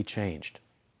radically changed.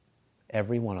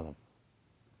 Every one of them.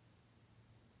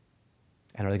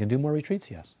 And are they going to do more retreats?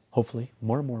 Yes. Hopefully,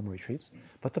 more and more retreats.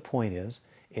 But the point is,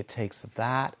 it takes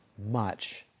that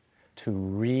much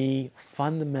to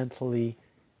fundamentally,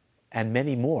 and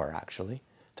many more actually,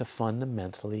 to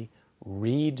fundamentally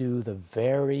redo the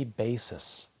very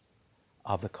basis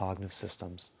of the cognitive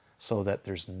systems so that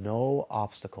there's no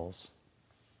obstacles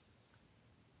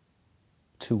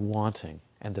to wanting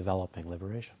and developing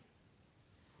liberation.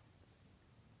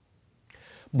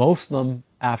 Most of them,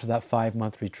 after that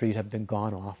 5-month retreat, have been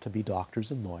gone off to be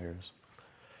doctors and lawyers.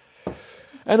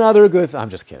 And other good... I'm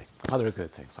just kidding. Other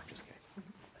good things. I'm just kidding.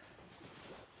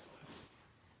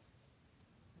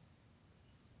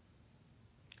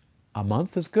 A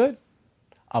month is good.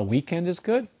 A weekend is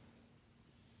good.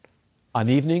 An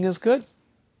evening is good.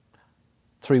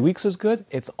 3 weeks is good.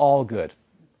 It's all good.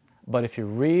 But if you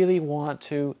really want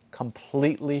to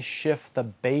completely shift the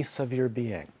base of your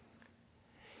being,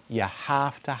 you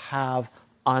have to have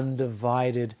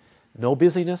undivided, no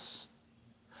busyness,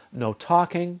 no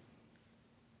talking,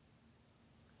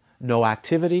 no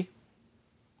activity,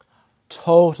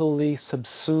 totally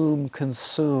subsumed,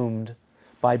 consumed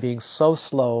by being so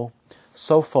slow,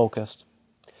 so focused,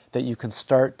 that you can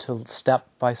start to step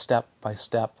by step by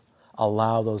step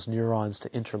allow those neurons to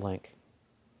interlink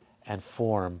and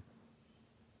form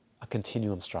a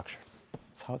continuum structure.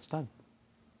 That's how it's done.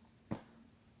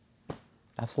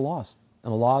 That's the laws.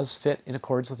 And the laws fit in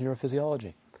accordance with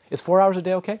neurophysiology. Is 4 hours a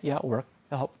day okay? Yeah, it'll work.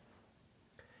 It'll help.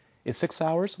 Is 6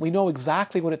 hours? We know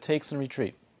exactly what it takes in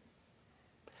retreat.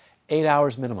 8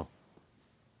 hours minimum.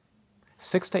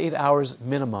 6 to 8 hours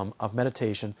minimum of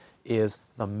meditation is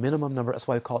the minimum number. That's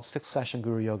why we call it 6-session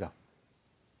Guru Yoga.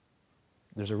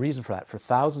 There's a reason for that. For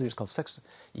thousands of years, it's called 6.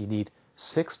 You need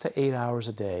 6 to 8 hours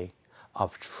a day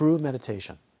of true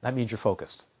meditation. That means you're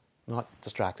focused, not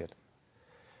distracted,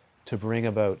 to bring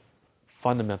about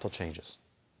fundamental changes.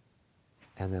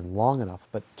 And then long enough,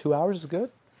 but 2 hours is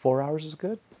good, 4 hours is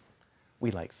good.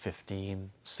 We like 15,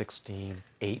 16,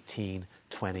 18,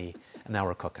 20, and now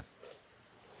we're cooking.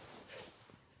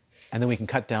 And then we can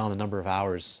cut down the number of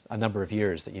hours, a number of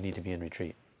years that you need to be in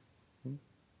retreat.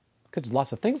 Because there's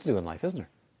lots of things to do in life, isn't there?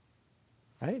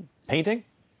 Right? Painting.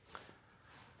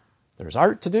 There's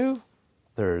art to do.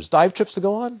 There's dive trips to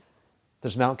go on.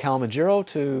 There's Mount Kilimanjaro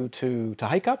to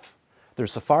hike up.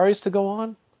 There's safaris to go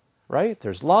on, right?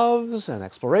 There's loves and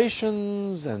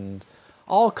explorations and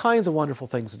all kinds of wonderful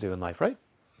things to do in life, right?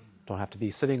 Don't have to be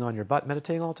sitting on your butt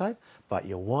meditating all the time, but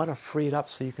you want to free it up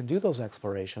so you can do those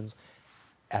explorations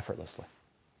effortlessly,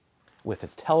 with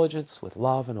intelligence, with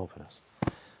love and openness.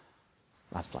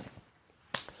 That's plenty.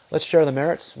 Let's share the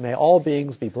merits. May all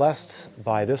beings be blessed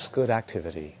by this good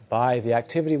activity, by the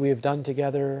activity we have done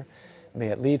together. May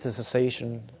it lead to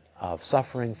cessation of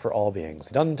suffering for all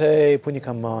beings. Idante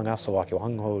punyakamang asawaki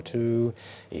wahangho tu.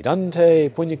 Idante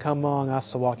punyakamang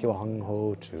asawaki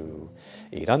wahangho tu.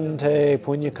 Idante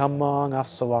punyakamang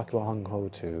asawaki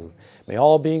wahangho tu. May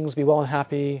all beings be well and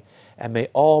happy, and may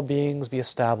all beings be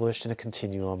established in a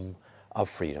continuum of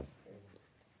freedom.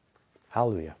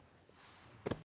 Hallelujah.